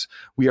effects?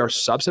 We are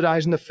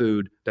subsidizing the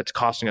food that's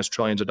costing us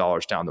trillions of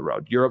dollars down the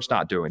road. Europe's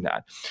not doing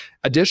that.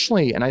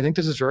 Additionally, and I think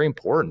this is very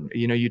important,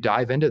 you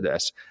dive into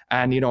this,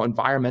 and,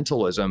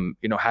 environmentalism,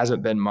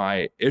 hasn't been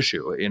my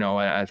issue, and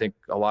I think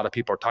a lot of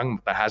people are talking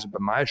about that hasn't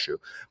been my issue.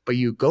 But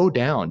you go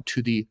down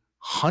to the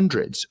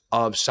hundreds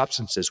of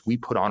substances we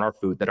put on our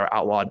food that are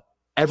outlawed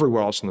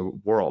everywhere else in the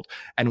world,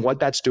 and what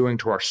that's doing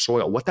to our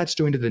soil, what that's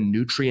doing to the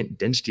nutrient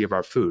density of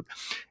our food.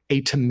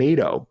 A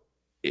tomato,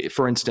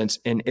 for instance,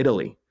 in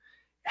Italy,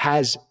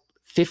 has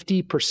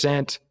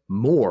 50%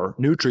 more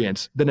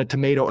nutrients than an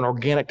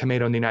organic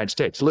tomato in the United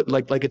States.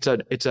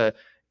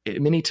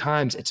 Many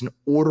times it's an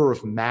order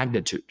of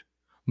magnitude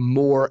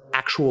more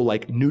actual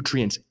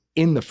nutrients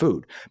in the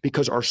food,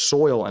 because our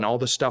soil and all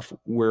the stuff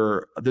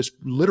this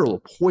literal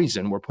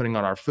poison we're putting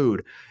on our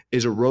food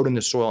is eroding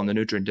the soil and the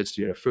nutrient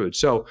density of food.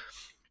 So,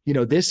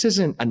 this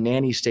isn't a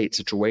nanny state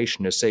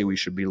situation to say we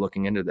should be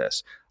looking into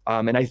this.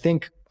 And I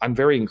think I'm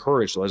very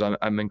encouraged, Liz.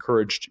 I'm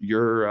encouraged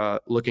you're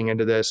looking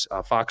into this.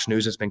 Fox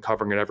News has been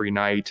covering it every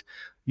night.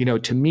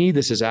 To me,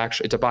 this is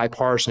actually, it's a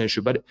bipartisan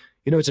issue, but,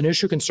 it's an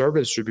issue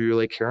conservatives should be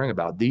really caring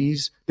about.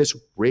 This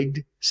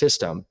rigged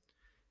system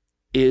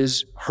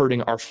is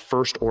hurting our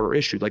first order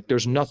issue.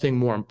 There's nothing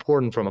more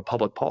important from a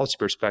public policy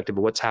perspective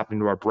of what's happening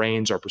to our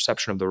brains, our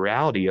perception of the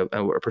reality,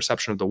 our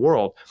perception of the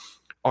world.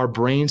 Our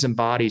brains and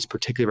bodies,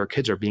 particularly our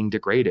kids, are being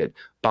degraded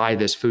by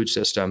this food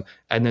system.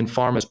 And then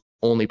pharma's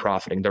only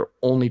profiting. They're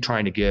only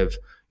trying to give,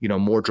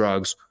 more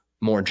drugs,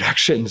 more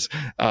injections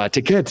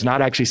to kids,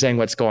 not actually saying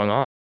what's going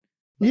on.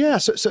 Yeah.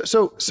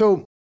 So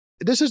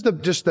this is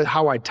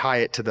how I tie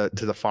it to the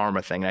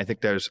pharma thing. And I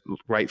think there's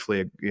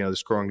rightfully,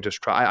 this growing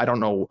distrust. I don't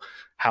know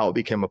how it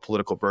became a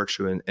political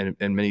virtue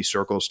in many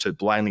circles to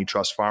blindly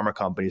trust pharma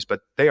companies,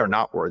 but they are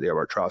not worthy of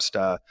our trust.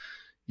 The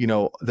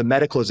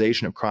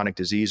medicalization of chronic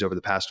disease over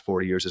the past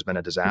 40 years has been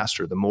a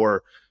disaster. The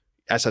more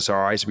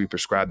SSRIs we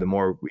prescribe, the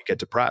more we get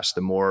depressed.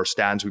 The more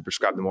statins we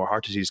prescribe, the more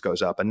heart disease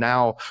goes up. And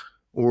now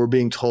we're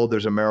being told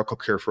there's a miracle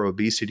cure for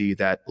obesity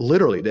that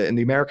literally, in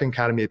the American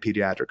Academy of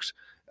Pediatrics,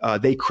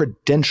 they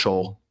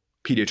credential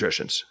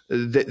pediatricians.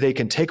 They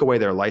can take away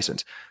their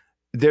license.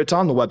 It's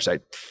on the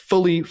website,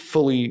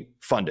 fully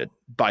funded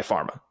by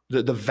pharma,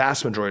 the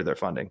vast majority of their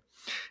funding.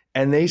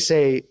 And they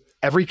say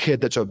every kid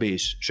that's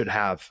obese should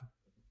have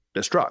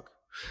this drug.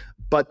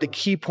 But the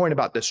key point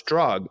about this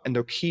drug, and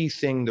the key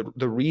thing,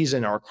 the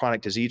reason our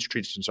chronic disease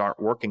treatments aren't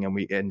working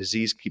and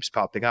disease keeps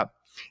popping up,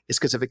 is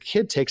because if a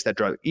kid takes that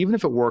drug, even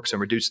if it works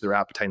and reduces their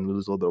appetite and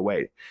loses a little bit of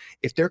weight,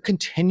 if they're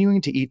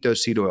continuing to eat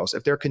those seed oils,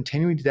 if they're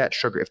continuing to eat that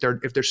sugar, if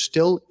they're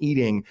still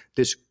eating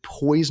this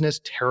poisonous,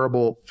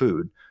 terrible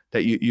food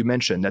that you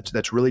mentioned,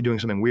 that's really doing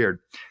something weird,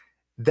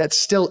 that's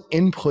still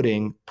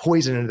inputting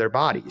poison into their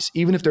bodies,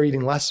 even if they're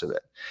eating less of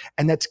it.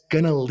 And that's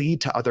going to lead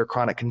to other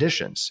chronic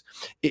conditions.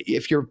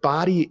 If your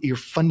body, your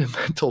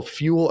fundamental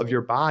fuel of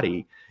your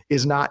body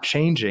is not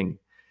changing,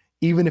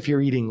 even if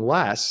you're eating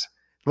less,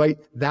 right?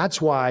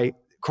 That's why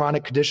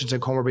chronic conditions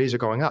and comorbidities are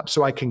going up.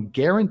 So I can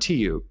guarantee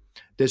you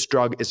this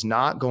drug is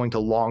not going to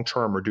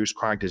long-term reduce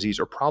chronic disease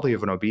or probably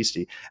even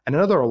obesity. And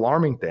another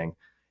alarming thing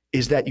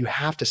is that you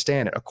have to stay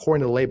on it,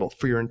 according to the label,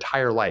 for your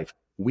entire life,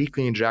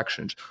 weekly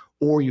injections,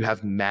 or you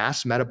have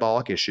mass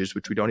metabolic issues,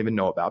 which we don't even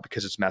know about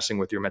because it's messing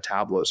with your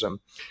metabolism.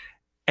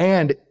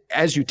 And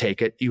as you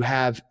take it, you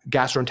have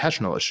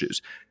gastrointestinal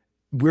issues.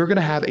 We're going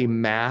to have a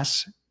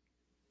mass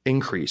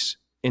increase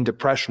in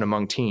depression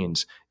among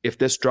teens if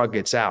this drug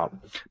gets out,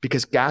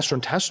 because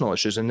gastrointestinal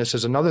issues, and this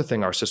is another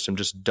thing our system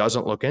just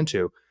doesn't look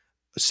into,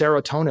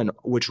 serotonin,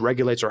 which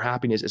regulates our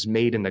happiness, is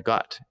made in the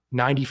gut.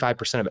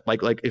 95% of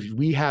it.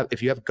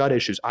 If you have gut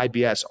issues,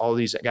 IBS, all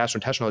these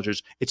gastrointestinal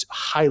issues, it's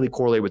highly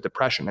correlated with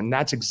depression. And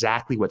that's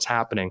exactly what's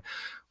happening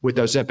with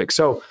Ozempic.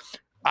 So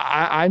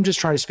I'm just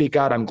trying to speak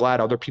out. I'm glad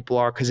other people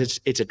are, because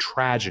it's a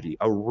tragedy,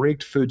 a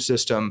rigged food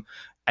system,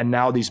 and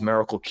now these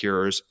miracle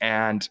cures.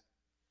 And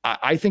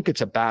I think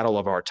it's a battle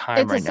of our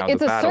time right now.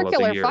 It's a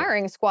circular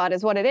firing squad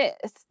is what it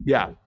is.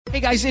 Yeah. Hey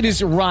guys, it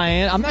is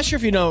Ryan. I'm not sure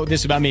if you know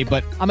this about me,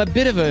 but I'm a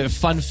bit of a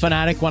fun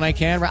fanatic when I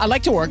can. I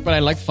like to work, but I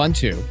like fun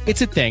too.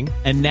 It's a thing.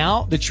 And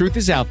now the truth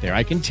is out there.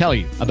 I can tell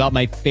you about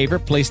my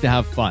favorite place to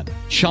have fun.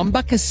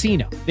 Chumba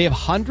Casino. They have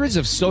hundreds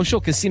of social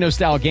casino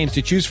style games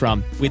to choose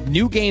from with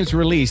new games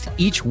released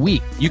each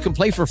week. You can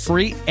play for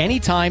free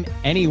anytime,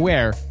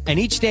 anywhere. And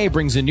each day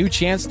brings a new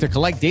chance to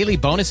collect daily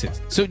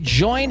bonuses. So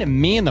join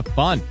me in the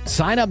fun.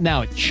 Sign up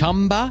now at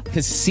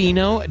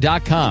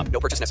ChumbaCasino.com. No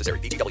purchase necessary.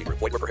 VGW Group.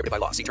 Void where prohibited by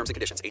law. See terms and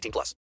conditions. 18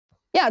 plus.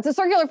 Yeah, it's a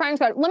circular firing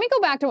squad. Let me go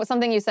back to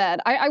something you said.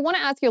 I want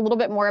to ask you a little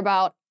bit more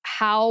about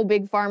how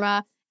big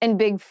pharma and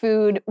big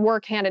food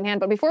work hand in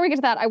hand. But before we get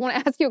to that, I want to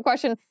ask you a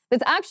question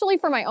that's actually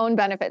for my own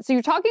benefit. So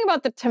you're talking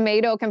about the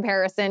tomato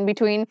comparison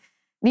between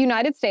the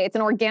United States,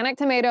 an organic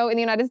tomato in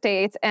the United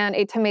States and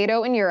a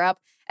tomato in Europe,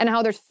 and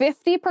how there's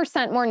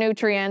 50% more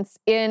nutrients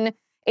in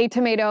a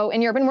tomato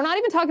in Europe. And we're not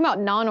even talking about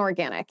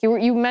non-organic.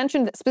 You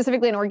mentioned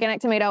specifically an organic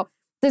tomato.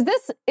 Is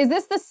this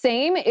the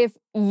same if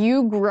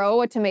you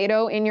grow a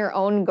tomato in your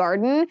own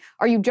garden?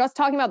 Are you just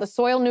talking about the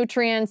soil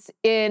nutrients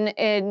in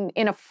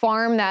a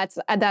farm that's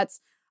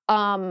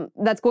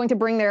going to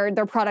bring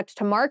their product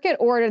to market,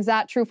 or is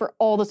that true for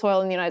all the soil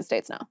in the United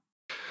States now?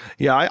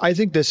 Yeah, I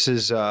think this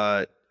is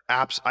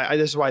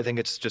this is why I think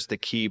it's just the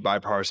key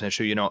bipartisan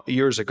issue. You know,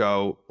 years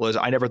ago, Liz,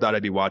 I never thought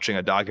I'd be watching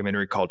a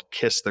documentary called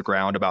 "Kiss the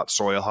Ground" about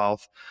soil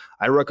health.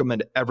 I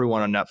recommend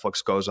everyone on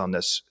Netflix goes on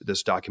this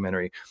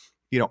documentary.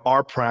 You know,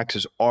 our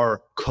practices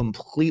are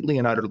completely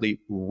and utterly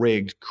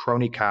rigged.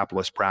 Crony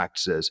capitalist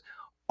practices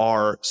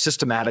are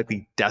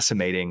systematically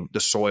decimating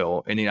the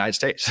soil in the United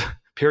States,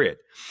 period.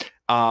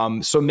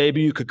 So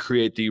maybe you could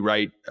create the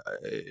right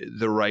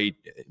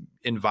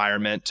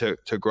environment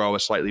to grow a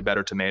slightly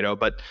better tomato.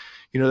 But,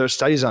 you know, there's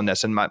studies on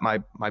this, and my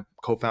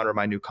co-founder of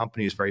my new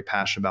company is very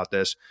passionate about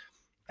this.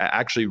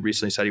 Actually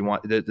recently said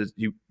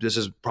this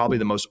is probably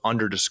the most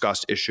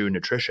under-discussed issue in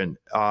nutrition.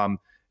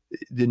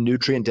 The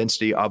nutrient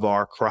density of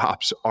our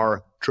crops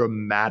are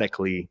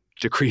dramatically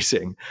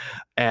decreasing,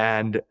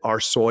 and our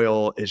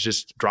soil is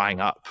just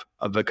drying up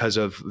because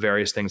of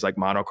various things like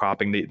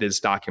monocropping. This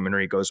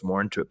documentary goes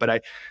more into it, but I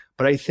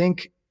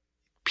think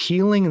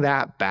peeling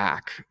that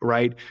back,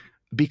 right,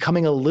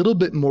 becoming a little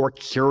bit more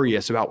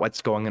curious about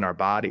what's going in our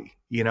body.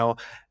 You know,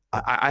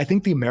 I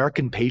think the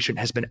American patient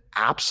has been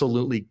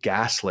absolutely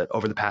gaslit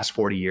over the past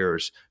 40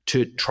 years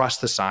to trust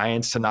the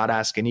science, to not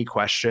ask any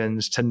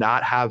questions, to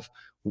not have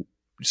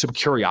some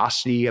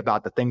curiosity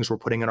about the things we're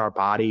putting in our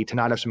body, to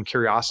not have some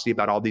curiosity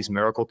about all these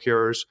miracle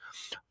cures.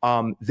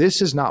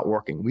 This is not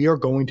working. We are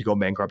going to go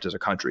bankrupt as a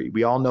country.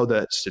 We all know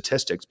the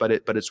statistics, but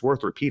it's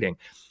worth repeating.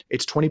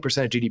 It's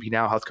 20% of GDP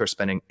now, healthcare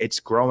spending. It's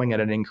growing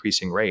at an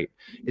increasing rate.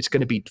 It's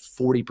going to be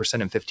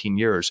 40% in 15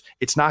 years.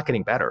 It's not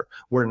getting better.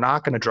 We're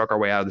not going to drug our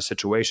way out of the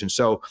situation.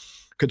 So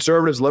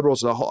conservatives,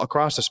 liberals,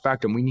 across the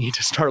spectrum, we need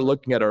to start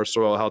looking at our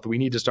soil health. We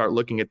need to start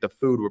looking at the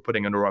food we're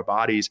putting into our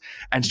bodies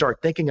and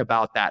start thinking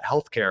about that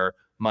healthcare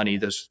money,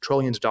 those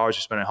trillions of dollars we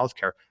spend on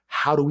healthcare.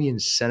 How do we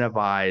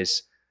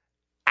incentivize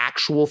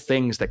actual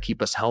things that keep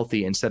us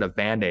healthy instead of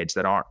Band-Aids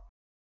that aren't?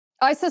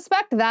 I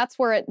suspect that's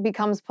where it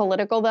becomes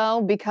political,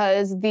 though,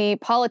 because the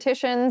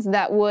politicians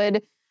that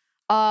would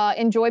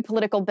enjoy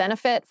political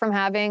benefit from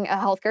having a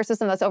healthcare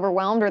system that's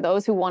overwhelmed, or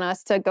those who want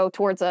us to go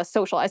towards a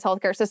socialized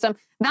healthcare system,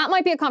 that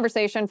might be a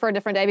conversation for a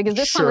different day, because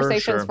this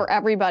conversation is for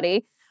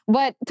everybody.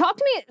 But talk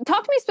to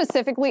me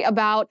specifically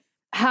about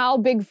how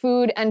big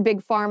food and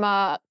big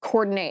pharma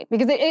coordinate,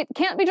 because it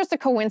can't be just a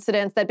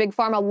coincidence that big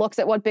pharma looks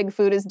at what big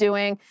food is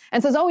doing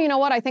and says, oh, you know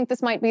what, I think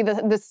this might be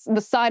the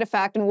side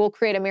effect and we'll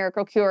create a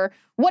miracle cure.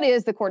 What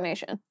is the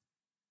coordination?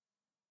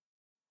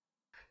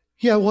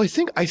 Yeah, well, I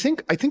think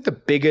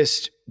the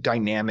biggest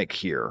dynamic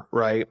here,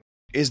 right,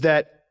 is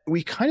that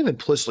we kind of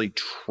implicitly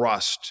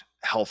trust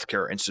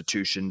healthcare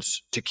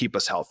institutions to keep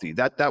us healthy.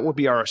 That would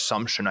be our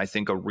assumption. I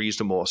think a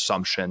reasonable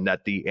assumption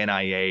that the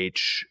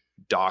NIH,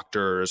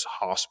 doctors,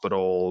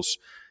 hospitals,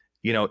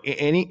 you know,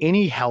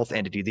 any health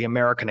entity, the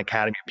American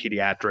Academy of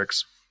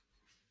Pediatrics,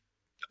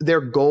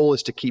 their goal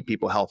is to keep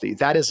people healthy.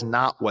 That is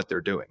not what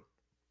they're doing.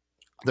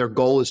 Their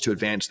goal is to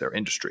advance their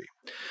industry.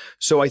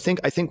 So I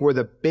think we're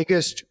the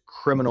biggest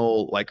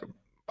criminal, like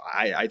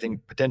I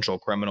think potential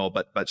criminal,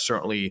 but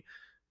certainly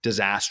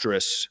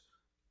disastrous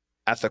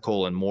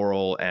ethical and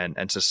moral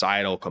and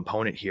societal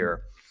component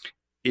here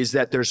is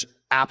that there's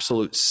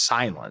absolute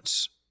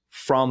silence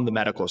from the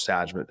medical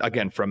establishment,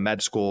 again, from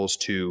med schools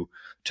to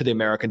the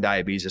American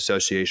Diabetes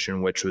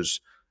Association, which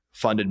was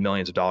funded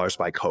millions of dollars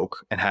by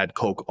Coke and had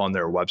Coke on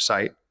their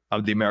website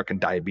of the American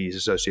Diabetes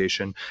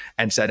Association,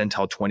 and said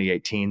until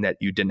 2018 that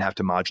you didn't have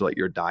to modulate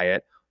your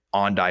diet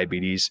on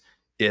diabetes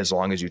as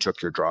long as you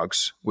took your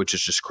drugs, which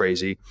is just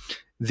crazy.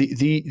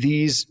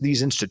 These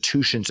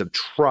institutions of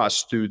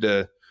trust through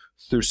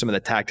some of the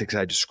tactics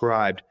I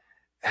described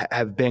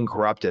have been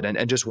corrupted.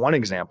 And just one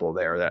example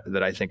there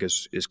that I think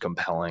is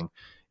compelling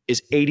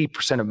is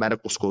 80% of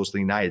medical schools in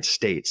the United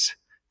States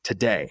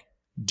today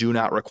do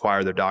not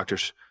require their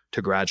doctors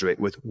to graduate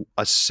with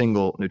a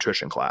single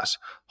nutrition class.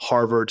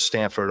 Harvard,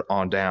 Stanford,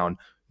 on down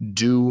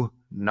do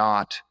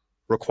not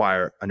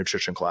require a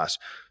nutrition class.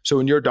 So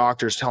when your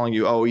doctor's telling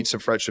you, oh, eat some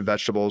fresh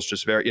vegetables,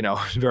 just very,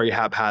 very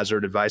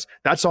haphazard advice,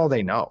 that's all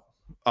they know.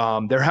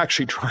 They're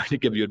actually trying to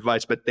give you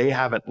advice, but they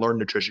haven't learned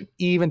nutrition,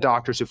 even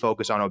doctors who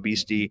focus on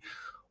obesity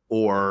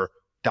or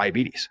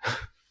diabetes.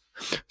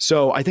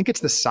 So I think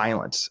it's the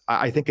silence.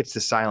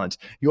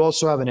 You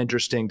also have an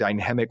interesting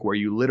dynamic where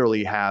you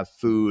literally have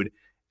food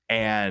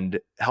and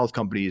health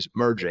companies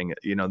merging,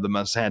 the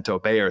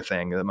Monsanto Bayer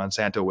thing, the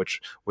Monsanto,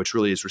 which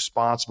really is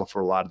responsible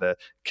for a lot of the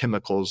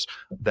chemicals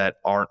that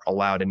aren't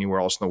allowed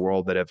anywhere else in the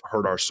world that have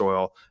hurt our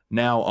soil,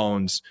 now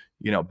owns,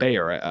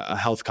 Bayer, a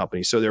health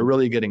company. So they're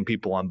really getting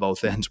people on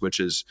both ends, which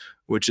is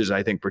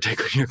I think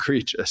particularly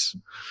egregious.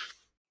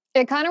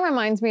 It kind of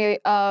reminds me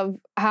of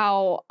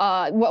how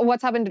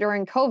what's happened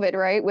during COVID,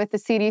 right? With the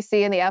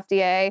CDC and the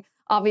FDA,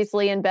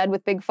 obviously in bed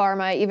with Big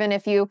Pharma. Even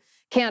if you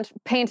can't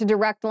paint a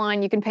direct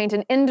line, you can paint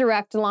an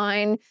indirect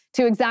line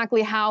to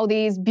exactly how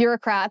these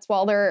bureaucrats,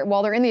 while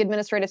they're in the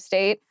administrative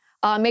state,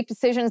 make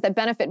decisions that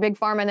benefit Big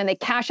Pharma, and then they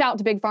cash out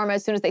to Big Pharma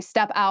as soon as they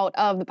step out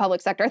of the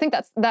public sector. I think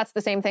that's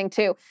the same thing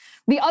too.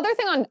 The other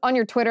thing on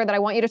your Twitter that I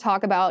want you to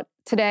talk about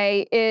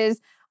today is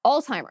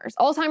Alzheimer's.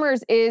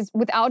 Alzheimer's is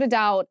without a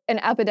doubt an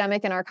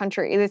epidemic in our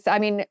country.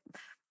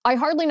 I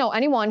hardly know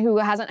anyone who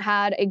hasn't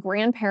had a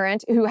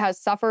grandparent who has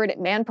suffered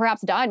and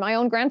perhaps died. My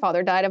own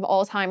grandfather died of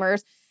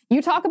Alzheimer's.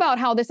 You talk about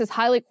how this is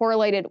highly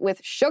correlated with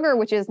sugar,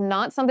 which is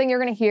not something you're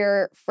going to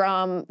hear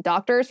from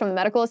doctors, from the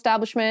medical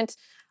establishment.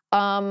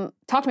 Talk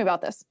to me about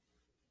this.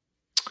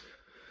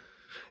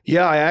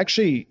 Yeah, I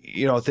actually,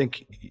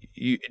 think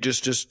you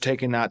just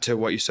taking that to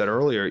what you said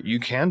earlier, you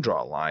can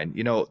draw a line,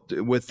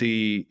 with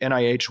the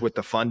NIH, with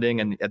the funding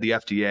and the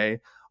FDA,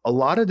 a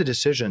lot of the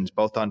decisions,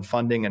 both on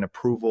funding and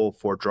approval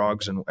for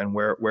drugs and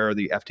where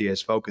the FDA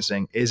is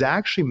focusing, is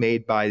actually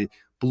made by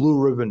blue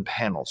ribbon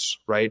panels,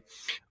 right,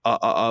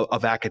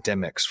 of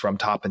academics from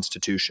top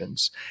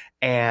institutions.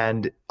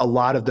 And a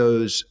lot of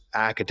those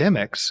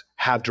academics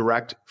have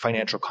direct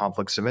financial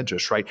conflicts of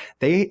interest, right?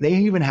 They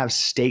even have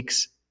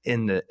stakes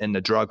in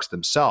the drugs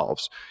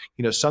themselves.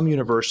 Some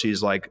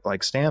universities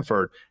like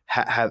Stanford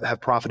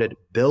have profited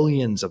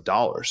billions of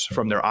dollars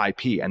from their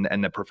IP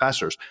and the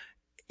professors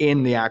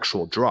in the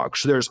actual drug.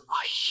 So there's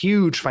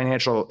huge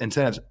financial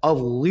incentives of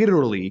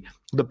literally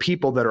the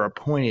people that are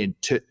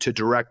appointed to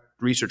direct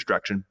research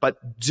direction, but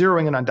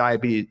zeroing in on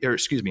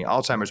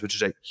Alzheimer's, which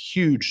is a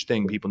huge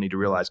thing people need to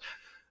realize.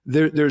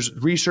 There's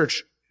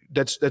research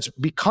that's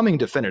becoming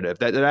definitive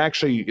that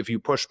actually, if you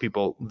push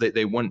people,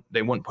 they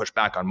wouldn't push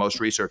back on most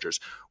researchers,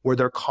 where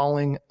they're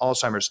calling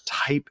Alzheimer's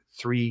type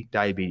 3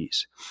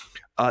 diabetes.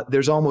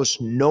 There's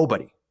almost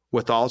nobody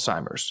with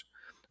Alzheimer's,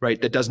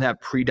 right, that doesn't have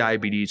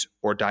prediabetes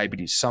or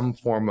diabetes, some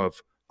form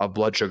of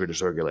blood sugar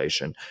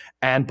dysregulation.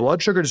 And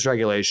blood sugar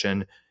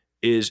dysregulation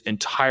is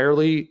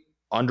entirely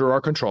under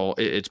our control.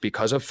 It's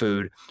because of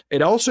food.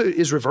 It also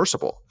is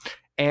reversible.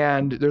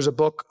 And there's a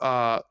book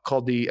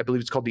called I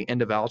believe it's called The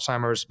End of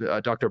Alzheimer's,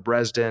 Dr.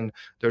 Bresden.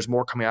 There's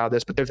more coming out of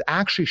this, but there's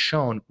actually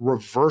shown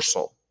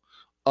reversal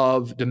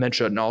of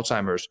dementia and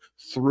Alzheimer's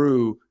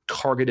through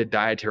targeted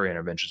dietary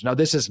interventions. Now,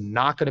 this is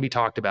not going to be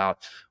talked about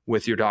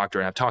with your doctor.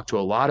 And I've talked to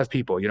a lot of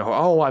people,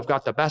 I've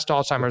got the best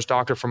Alzheimer's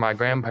doctor for my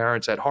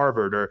grandparents at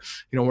Harvard or,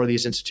 one of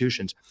these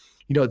institutions.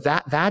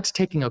 That's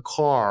taking a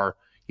car,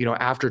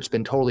 after it's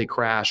been totally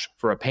crashed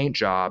for a paint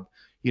job,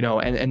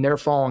 and they're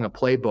following a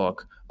playbook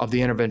of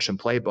the intervention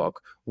playbook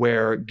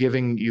where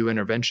giving you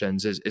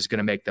interventions is going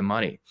to make them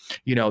money.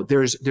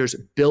 There's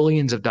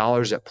billions of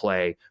dollars at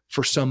play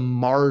for some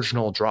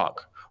marginal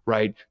drug,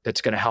 right?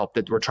 That's going to help,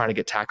 that we're trying to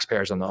get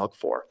taxpayers on the hook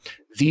for.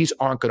 These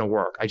aren't going to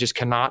work. I just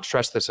cannot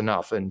stress this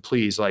enough. And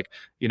please,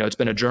 it's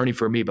been a journey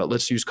for me, but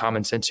let's use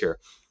common sense here.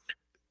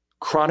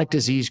 Chronic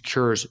disease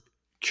cures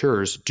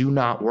do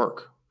not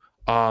work.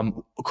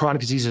 Chronic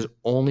disease has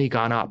only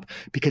gone up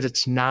because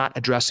it's not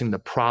addressing the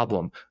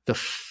problem, the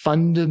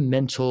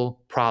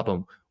fundamental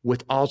problem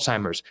with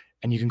Alzheimer's.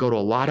 And you can go to a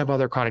lot of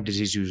other chronic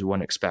diseases you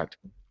wouldn't expect.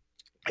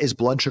 Is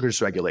blood sugar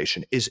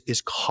dysregulation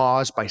is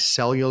caused by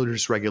cellular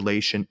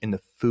dysregulation in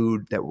the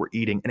food that we're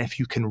eating. And if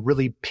you can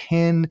really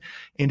pin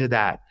into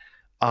that,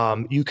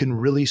 you can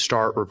really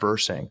start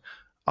reversing.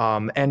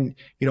 And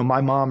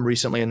my mom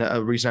recently, and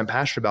the reason I'm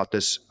passionate about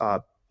this,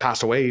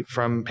 passed away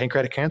from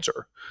pancreatic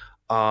cancer.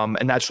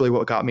 And that's really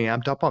what got me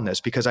amped up on this,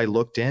 because I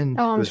looked in,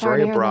 it was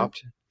very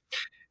abrupt.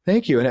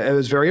 Thank you. And it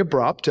was very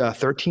abrupt,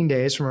 13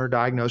 days from her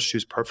diagnosis. She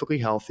was perfectly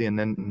healthy and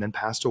then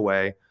passed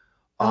away.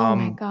 Oh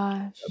my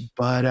gosh.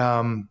 But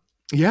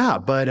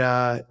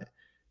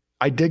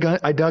I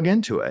dug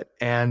into it,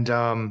 and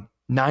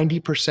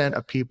 90%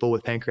 of people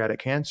with pancreatic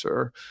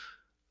cancer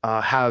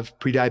have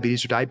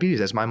prediabetes or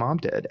diabetes, as my mom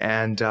did.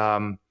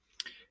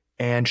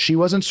 And she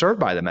wasn't served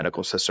by the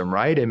medical system,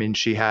 right? I mean,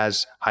 she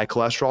has high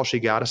cholesterol, she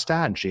got a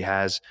statin. She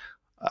has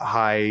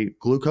high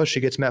glucose, she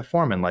gets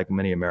metformin, like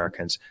many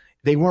Americans.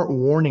 They weren't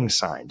warning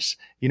signs.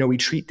 We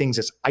treat things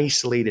as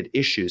isolated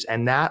issues,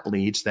 and that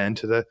leads then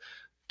to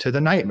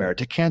the nightmare,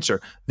 to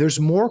cancer. There's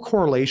more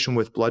correlation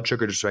with blood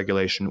sugar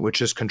dysregulation,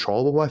 which is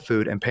controllable by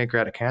food, and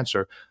pancreatic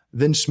cancer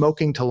than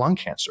smoking to lung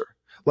cancer.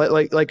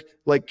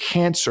 Like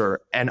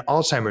cancer and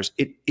Alzheimer's,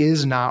 it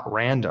is not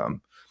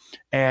random.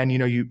 And,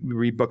 you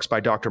read books by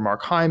Dr.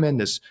 Mark Hyman,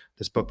 this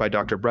book by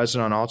Dr.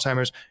 Breslin on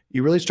Alzheimer's,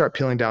 you really start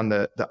peeling down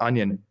the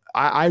onion.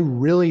 I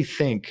really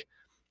think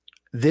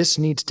this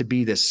needs to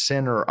be the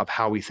center of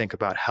how we think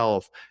about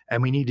health.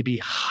 And we need to be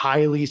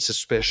highly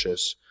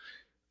suspicious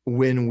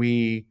when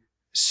we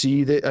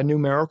see a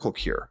numerical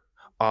cure.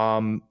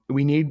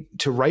 We need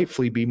to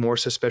rightfully be more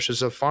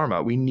suspicious of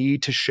pharma. We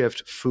need to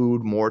shift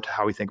food more to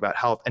how we think about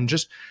health and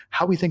just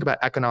how we think about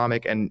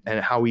economic and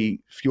how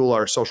we fuel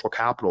our social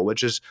capital,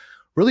 which is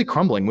really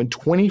crumbling when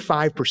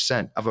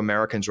 25% of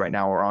Americans right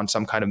now are on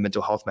some kind of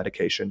mental health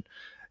medication.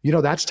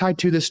 That's tied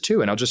to this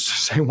too. And I'll just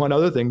say one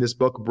other thing. This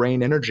book,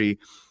 Brain Energy,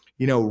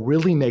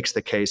 really makes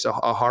the case, a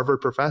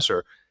Harvard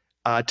professor,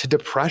 to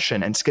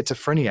depression and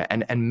schizophrenia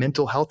and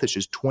mental health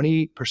issues.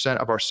 20%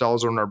 of our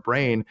cells are in our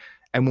brain.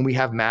 And when we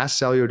have mass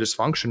cellular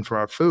dysfunction from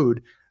our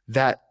food,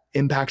 that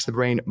impacts the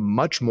brain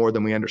much more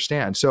than we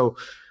understand. So,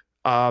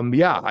 I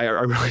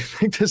really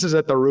think this is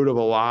at the root of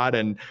a lot.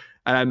 And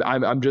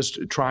I'm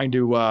just trying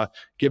to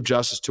give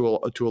justice to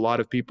a lot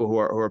of people who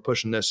are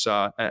pushing this,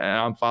 and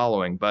I'm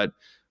following. But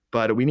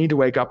we need to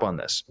wake up on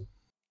this.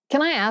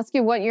 Can I ask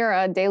you what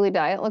your daily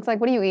diet looks like?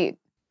 What do you eat?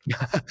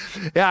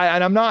 Yeah,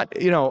 and I'm not,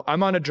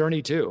 I'm on a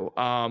journey too.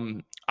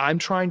 I'm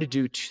trying to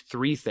do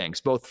three things,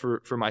 both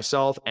for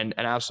myself and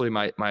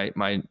absolutely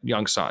my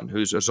young son,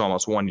 who's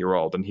almost 1 year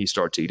old, and he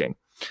starts eating.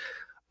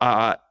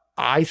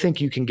 I think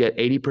you can get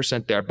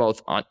 80% there,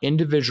 both on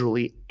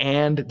individually,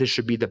 and this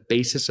should be the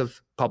basis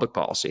of public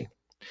policy,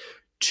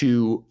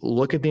 to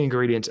look at the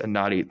ingredients and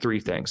not eat three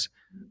things: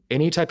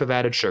 any type of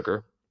added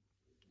sugar,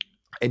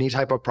 any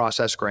type of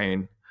processed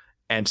grain,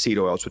 and seed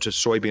oils, which is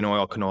soybean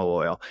oil, canola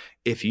oil.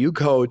 If you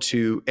go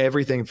to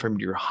everything from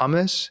your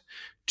hummus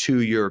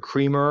to your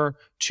creamer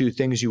to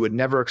things you would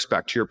never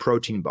expect, to your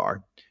protein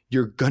bar,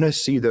 you're going to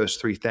see those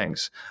three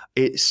things.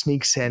 It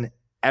sneaks in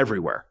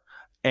everywhere.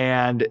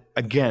 And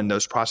again,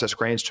 those processed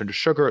grains turn to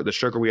sugar, the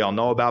sugar we all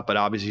know about, but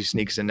obviously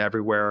sneaks in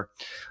everywhere.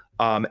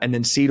 And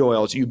then seed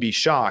oils, you'd be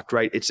shocked,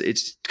 right? It's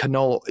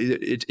canola,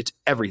 it's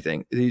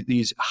everything.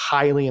 These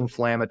highly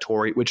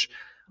inflammatory, which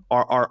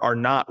are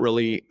not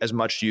really as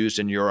much used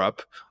in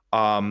Europe,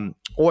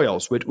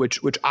 oils,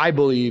 which I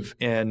believe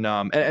in,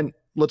 and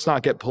let's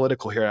not get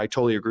political here. I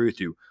totally agree with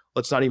you.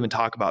 Let's not even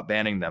talk about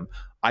banning them.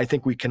 I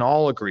think we can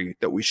all agree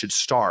that we should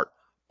start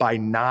by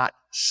not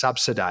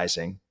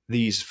subsidizing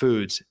these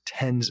foods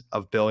tens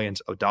of billions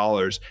of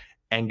dollars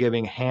and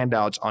giving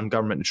handouts on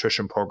government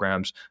nutrition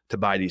programs to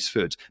buy these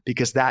foods,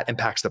 because that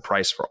impacts the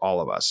price for all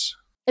of us.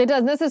 It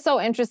does. This is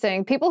so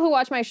interesting. People who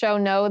watch my show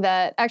know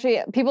that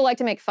actually people like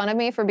to make fun of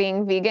me for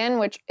being vegan,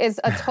 which is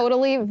a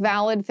totally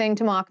valid thing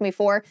to mock me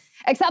for,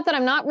 except that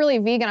I'm not really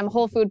vegan. I'm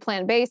whole food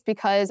plant-based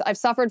because I've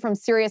suffered from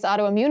serious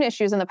autoimmune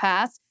issues in the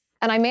past,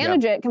 and I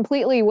manage it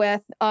completely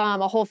with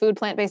a whole food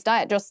plant-based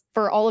diet, just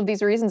for all of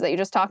these reasons that you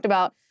just talked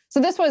about. So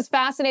this was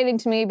fascinating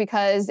to me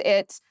because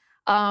it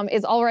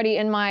is already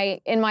in my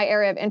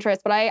area of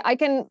interest. But I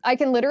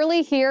can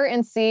literally hear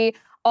and see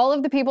all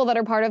of the people that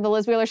are part of the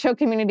Liz Wheeler Show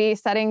community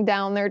setting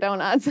down their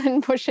donuts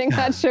and pushing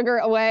that sugar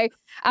away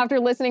after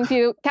listening to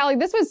you. Callie,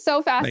 this was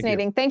so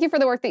fascinating. Thank you for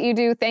the work that you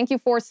do. Thank you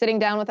for sitting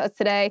down with us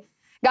today.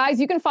 Guys,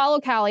 you can follow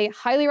Callie.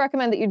 Highly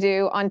recommend that you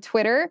do on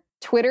Twitter,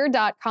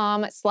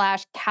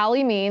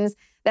 twitter.com/CallieMeans.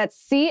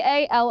 That's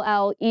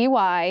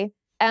CalleyMeans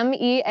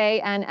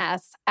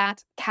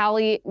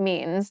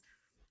 @CallieMeans.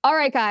 All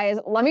right, guys,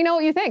 let me know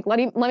what you think. Let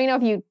me know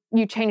if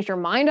you changed your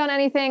mind on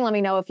anything. Let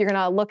me know if you're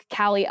going to look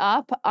Callie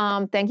up.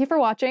 Thank you for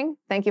watching.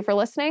 Thank you for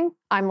listening.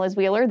 I'm Liz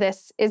Wheeler.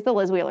 This is The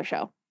Liz Wheeler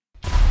Show.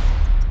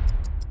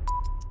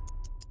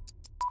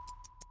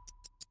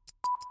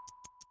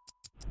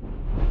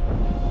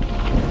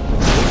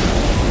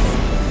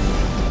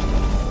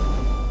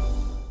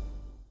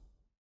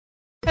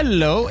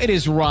 Hello, it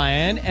is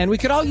Ryan, and we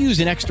could all use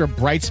an extra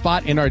bright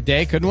spot in our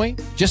day, couldn't we?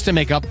 Just to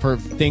make up for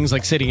things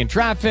like sitting in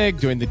traffic,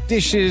 doing the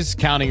dishes,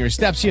 counting your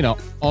steps,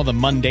 all the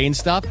mundane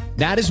stuff.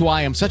 That is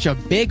why I'm such a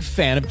big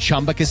fan of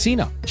Chumba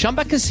Casino.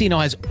 Chumba Casino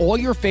has all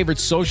your favorite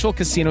social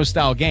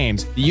casino-style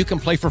games that you can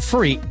play for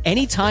free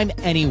anytime,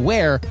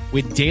 anywhere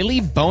with daily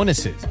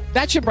bonuses.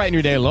 That should brighten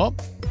your day a little.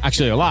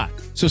 Actually, a lot.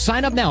 So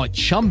sign up now at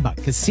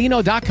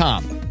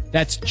ChumbaCasino.com.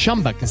 That's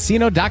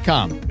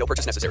ChumbaCasino.com. No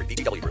purchase necessary.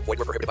 VGW Group. Void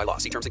where prohibited by law.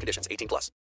 See terms and conditions. 18+.